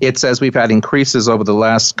 It says we've had increases over the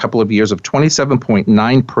last couple of years of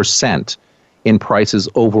 27.9% in prices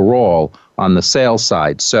overall on the sales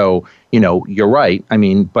side. So, you're right. I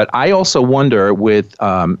mean, but I also wonder with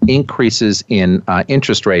increases in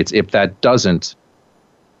interest rates, if that doesn't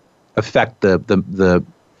affect the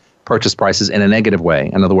purchase prices in a negative way.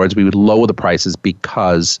 In other words, we would lower the prices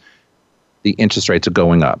because the interest rates are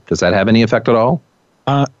going up. Does that have any effect at all?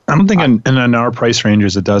 I don't think in our price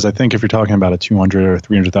ranges it does. I think if you're talking about a $200,000 or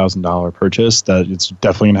 $300,000 purchase, that it's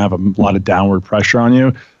definitely going to have a lot of downward pressure on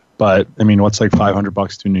you. But I mean, what's like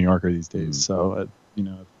 $500 to New Yorker these days? So if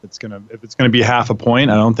it's gonna be half a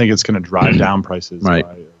point, I don't think it's going to drive down prices by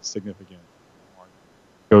a significant.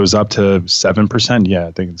 Goes up to 7%. Yeah,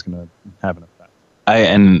 I think it's going to have an effect.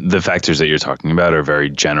 And the factors that you're talking about are very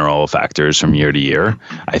general factors from year to year.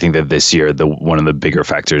 I think that this year, one of the bigger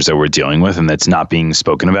factors that we're dealing with, and that's not being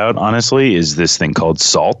spoken about, honestly, is this thing called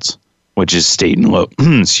SALT, which is state and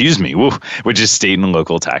which is state and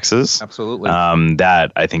local taxes. Absolutely.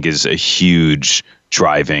 That I think is a huge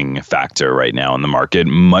driving factor right now in the market,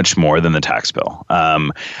 much more than the tax bill.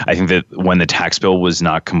 I think that when the tax bill was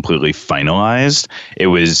not completely finalized, it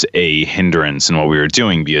was a hindrance in what we were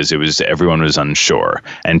doing because everyone was unsure,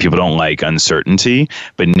 and people don't like uncertainty.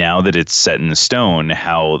 But now that it's set in stone,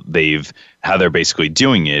 how they're basically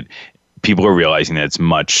doing it, people are realizing that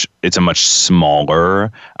it's a much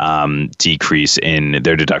smaller decrease in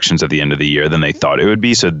their deductions at the end of the year than they thought it would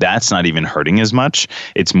be. So that's not even hurting as much.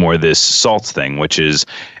 It's more this SALT thing, which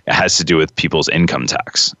has to do with people's income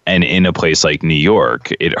tax. And in a place like New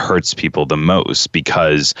York, it hurts people the most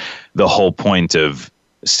because the whole point of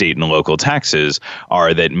state and local taxes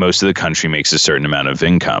are that most of the country makes a certain amount of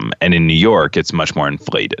income. And in New York, it's much more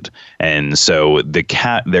inflated. And so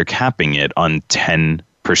they're capping it on 10%,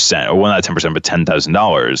 or well, not 10%, but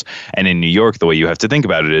 $10,000. And in New York, the way you have to think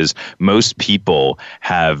about it is most people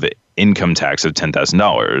have income tax of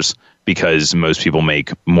 $10,000 because most people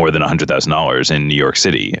make more than $100,000 in New York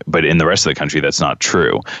City. But in the rest of the country, that's not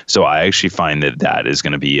true. So I actually find that is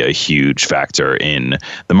going to be a huge factor in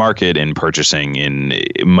the market, in purchasing, in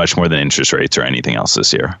much more than interest rates or anything else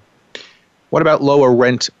this year. What about lower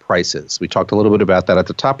rent prices? We talked a little bit about that at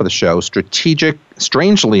the top of the show.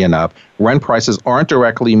 Strangely enough, rent prices aren't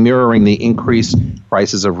directly mirroring the increased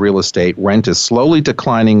prices of real estate. Rent is slowly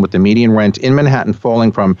declining, with the median rent in Manhattan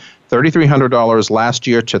falling from $3,300 last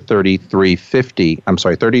year to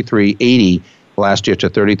 $3,380 last year to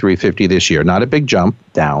 $3,350 this year. Not a big jump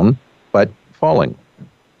down, but falling.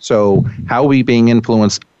 So how are we being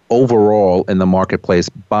influenced overall in the marketplace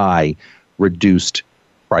by reduced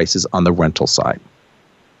prices on the rental side?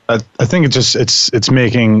 I think it's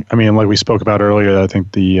making, I mean, like we spoke about earlier, I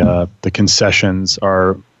think the concessions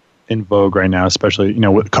are in vogue right now, especially,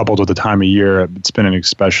 coupled with the time of year. It's been an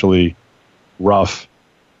especially rough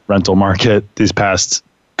rental market these past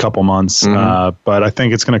couple months. But I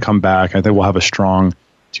think it's going to come back. I think we'll have a strong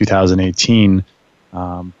 2018.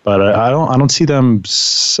 But I don't see them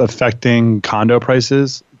affecting condo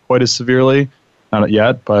prices quite as severely. Not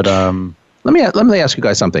yet, but let me ask you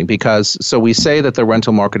guys something, because so we say that the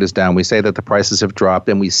rental market is down, we say that the prices have dropped,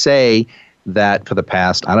 and we say that for the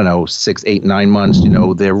past 6, 8, 9 months,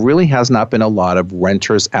 there really has not been a lot of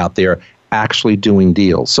renters out there actually doing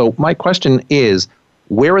deals. So my question is,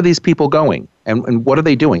 where are these people going, and what are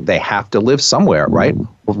they doing? They have to live somewhere, right?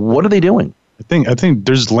 What are they doing? I think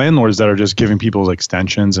there's landlords that are just giving people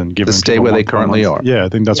extensions and giving to stay where they currently are. Yeah, I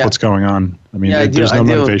think that's what's going on. I mean, there's no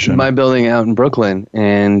motivation. My building out in Brooklyn,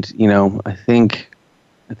 and I think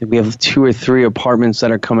we have 2 or 3 apartments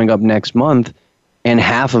that are coming up next month, and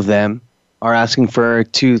half of them are asking for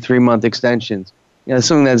 2-3 month extensions. It's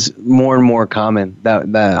something that's more and more common that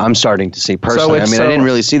I'm starting to see personally. I didn't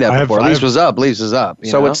really see that before. Lease was up.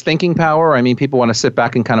 So it's thinking power. I mean, people want to sit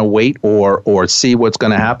back and kind of wait or see what's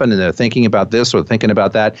going to happen, and they're thinking about this or thinking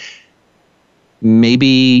about that.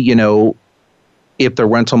 Maybe, if the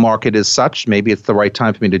rental market is such, maybe it's the right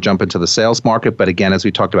time for me to jump into the sales market. But again, as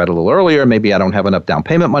we talked about a little earlier, maybe I don't have enough down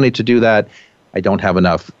payment money to do that. I don't have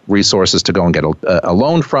enough resources to go and get a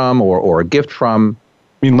loan from or a gift from.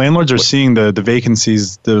 I mean, landlords are seeing the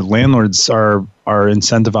vacancies. The landlords are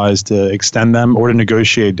incentivized to extend them or to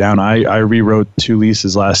negotiate down. I rewrote 2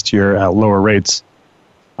 leases last year at lower rates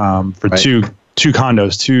for two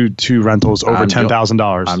condos, two rentals over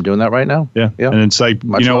 $10,000. I'm doing that right now. Yeah. And it's like,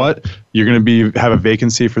 what? You're going to have a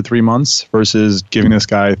vacancy for 3 months versus giving this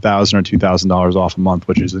guy $1,000 or $2,000 off a month,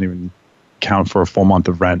 which doesn't even count for a full month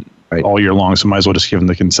of rent. Right. All year long, so might as well just give them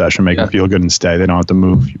the concession, make them feel good and stay. They don't have to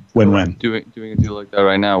move. Win-win. Doing a deal like that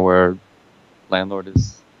right now, where landlord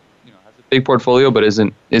is, has a big portfolio but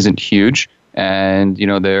isn't huge, and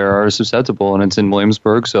they are susceptible, and it's in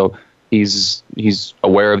Williamsburg, so he's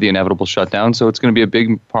aware of the inevitable shutdown. So it's going to be a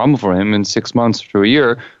big problem for him in 6 months to a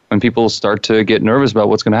year when people start to get nervous about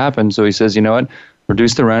what's going to happen. So he says, you know what,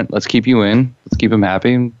 reduce the rent. Let's keep you in. Let's keep him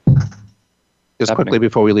happy. Just quickly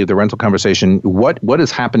before we leave the rental conversation, what is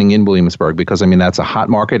happening in Williamsburg? Because, that's a hot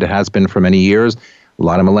market. It has been for many years. A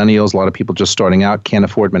lot of millennials, a lot of people just starting out, can't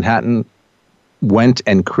afford Manhattan, went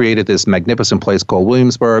and created this magnificent place called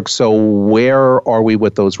Williamsburg. So where are we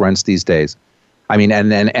with those rents these days?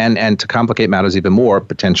 And to complicate matters even more,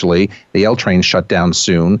 potentially, the L train shut down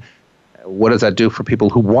soon. What does that do for people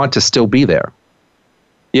who want to still be there?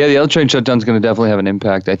 Yeah, the L train shutdown is going to definitely have an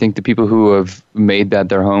impact. I think the people who have made that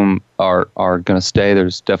their home are going to stay.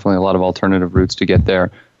 There's definitely a lot of alternative routes to get there.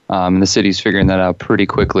 And the city's figuring that out pretty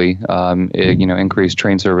quickly. Increased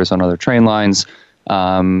train service on other train lines.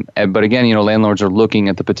 But again, landlords are looking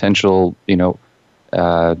at the potential, move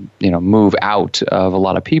out of a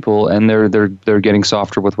lot of people, and they're getting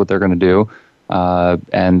softer with what they're going to do,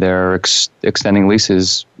 and they're extending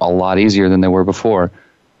leases a lot easier than they were before.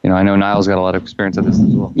 I know Niall's got a lot of experience at this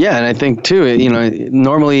as well. Yeah, and I think too,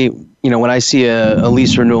 normally, when I see a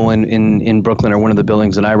lease renewal in Brooklyn or one of the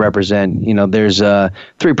buildings that I represent, there's a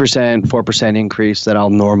 3%, 4% increase that I'll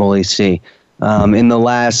normally see. In the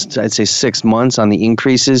last, I'd say 6 months on the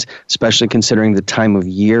increases, especially considering the time of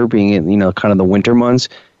year being in, kind of the winter months,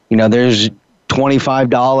 there's $25,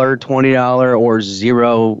 $20 or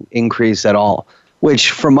zero increase at all, which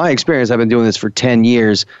from my experience, I've been doing this for 10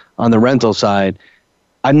 years on the rental side.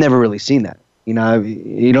 I've never really seen that.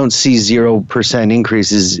 You don't see 0%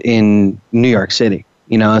 increases in New York City.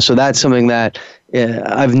 So that's something that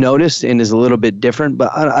I've noticed and is a little bit different.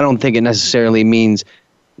 But I don't think it necessarily means,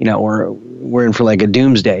 we're in for like a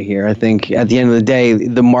doomsday here. I think at the end of the day,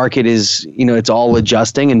 the market is, it's all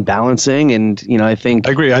adjusting and balancing. And I think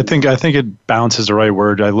I agree. I think it balances the right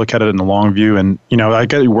word. I look at it in the long view, and I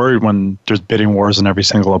get worried when there's bidding wars in every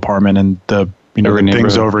single apartment, and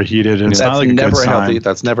things overheated, and it's not like a good sign.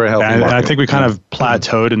 That's never a healthy. And I think we kind of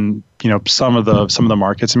plateaued in some of the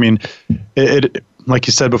markets. I mean, like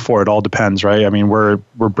you said before, it all depends, right? I mean, we're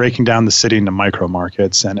breaking down the city into micro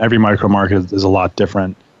markets, and every micro market is a lot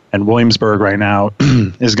different. And Williamsburg right now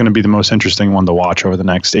is going to be the most interesting one to watch over the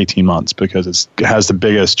next 18 months because it has the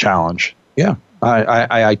biggest challenge. Yeah,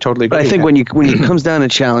 I totally agree. But I think when it comes down to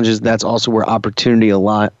challenges, that's also where opportunity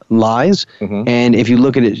lies. Mm-hmm. And if you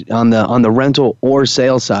look at it on the rental or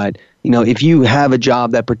sales side, if you have a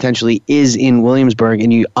job that potentially is in Williamsburg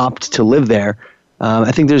and you opt to live there,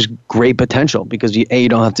 I think there's great potential because you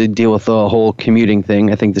don't have to deal with the whole commuting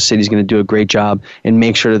thing. I think the city's going to do a great job and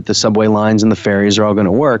make sure that the subway lines and the ferries are all going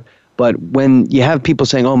to work. But when you have people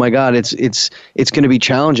saying, "Oh my God, it's going to be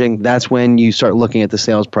challenging," that's when you start looking at the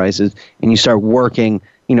sales prices and you start working,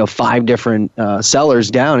 5 different sellers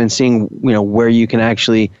down and seeing, where you can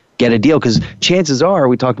actually get a deal. Because chances are,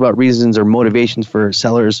 we talked about reasons or motivations for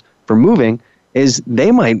sellers for moving, is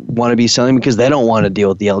they might want to be selling because they don't want to deal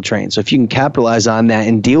with the L train. So if you can capitalize on that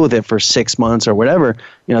and deal with it for 6 months or whatever,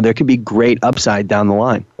 there could be great upside down the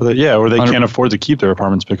line. Or they can't afford to keep their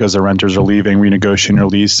apartments because their renters are leaving, renegotiating their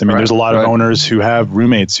lease. I mean, there's a lot of owners who have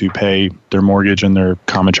roommates who pay their mortgage and their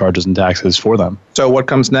common charges and taxes for them. So what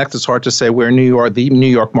comes next? It's hard to say where the New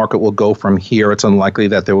York market will go from here. It's unlikely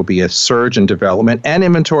that there will be a surge in development, and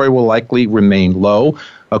inventory will likely remain low.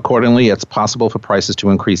 Accordingly, it's possible for prices to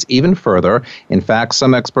increase even further. In fact,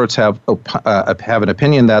 some experts have an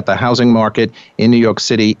opinion that the housing market in New York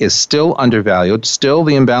City is still undervalued. Still,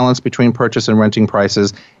 the imbalance between purchase and renting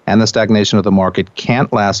prices and the stagnation of the market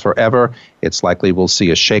can't last forever. It's likely we'll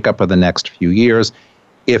see a shakeup of the next few years,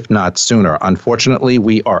 if not sooner. Unfortunately,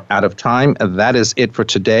 we are out of time. That is it for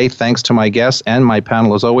today. Thanks to my guests and my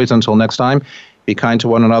panel as always. Until next time, be kind to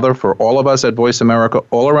one another. For all of us at Voice America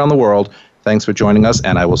all around the world, thanks for joining us,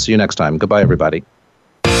 and I will see you next time. Goodbye, everybody.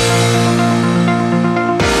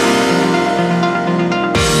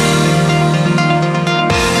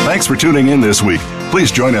 Thanks for tuning in this week.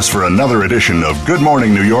 Please join us for another edition of Good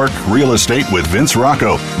Morning New York Real Estate with Vince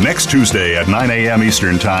Rocco next Tuesday at 9 a.m.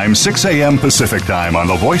 Eastern Time, 6 a.m. Pacific Time on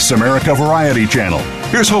the Voice America Variety Channel.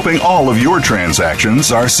 Here's hoping all of your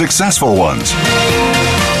transactions are successful ones.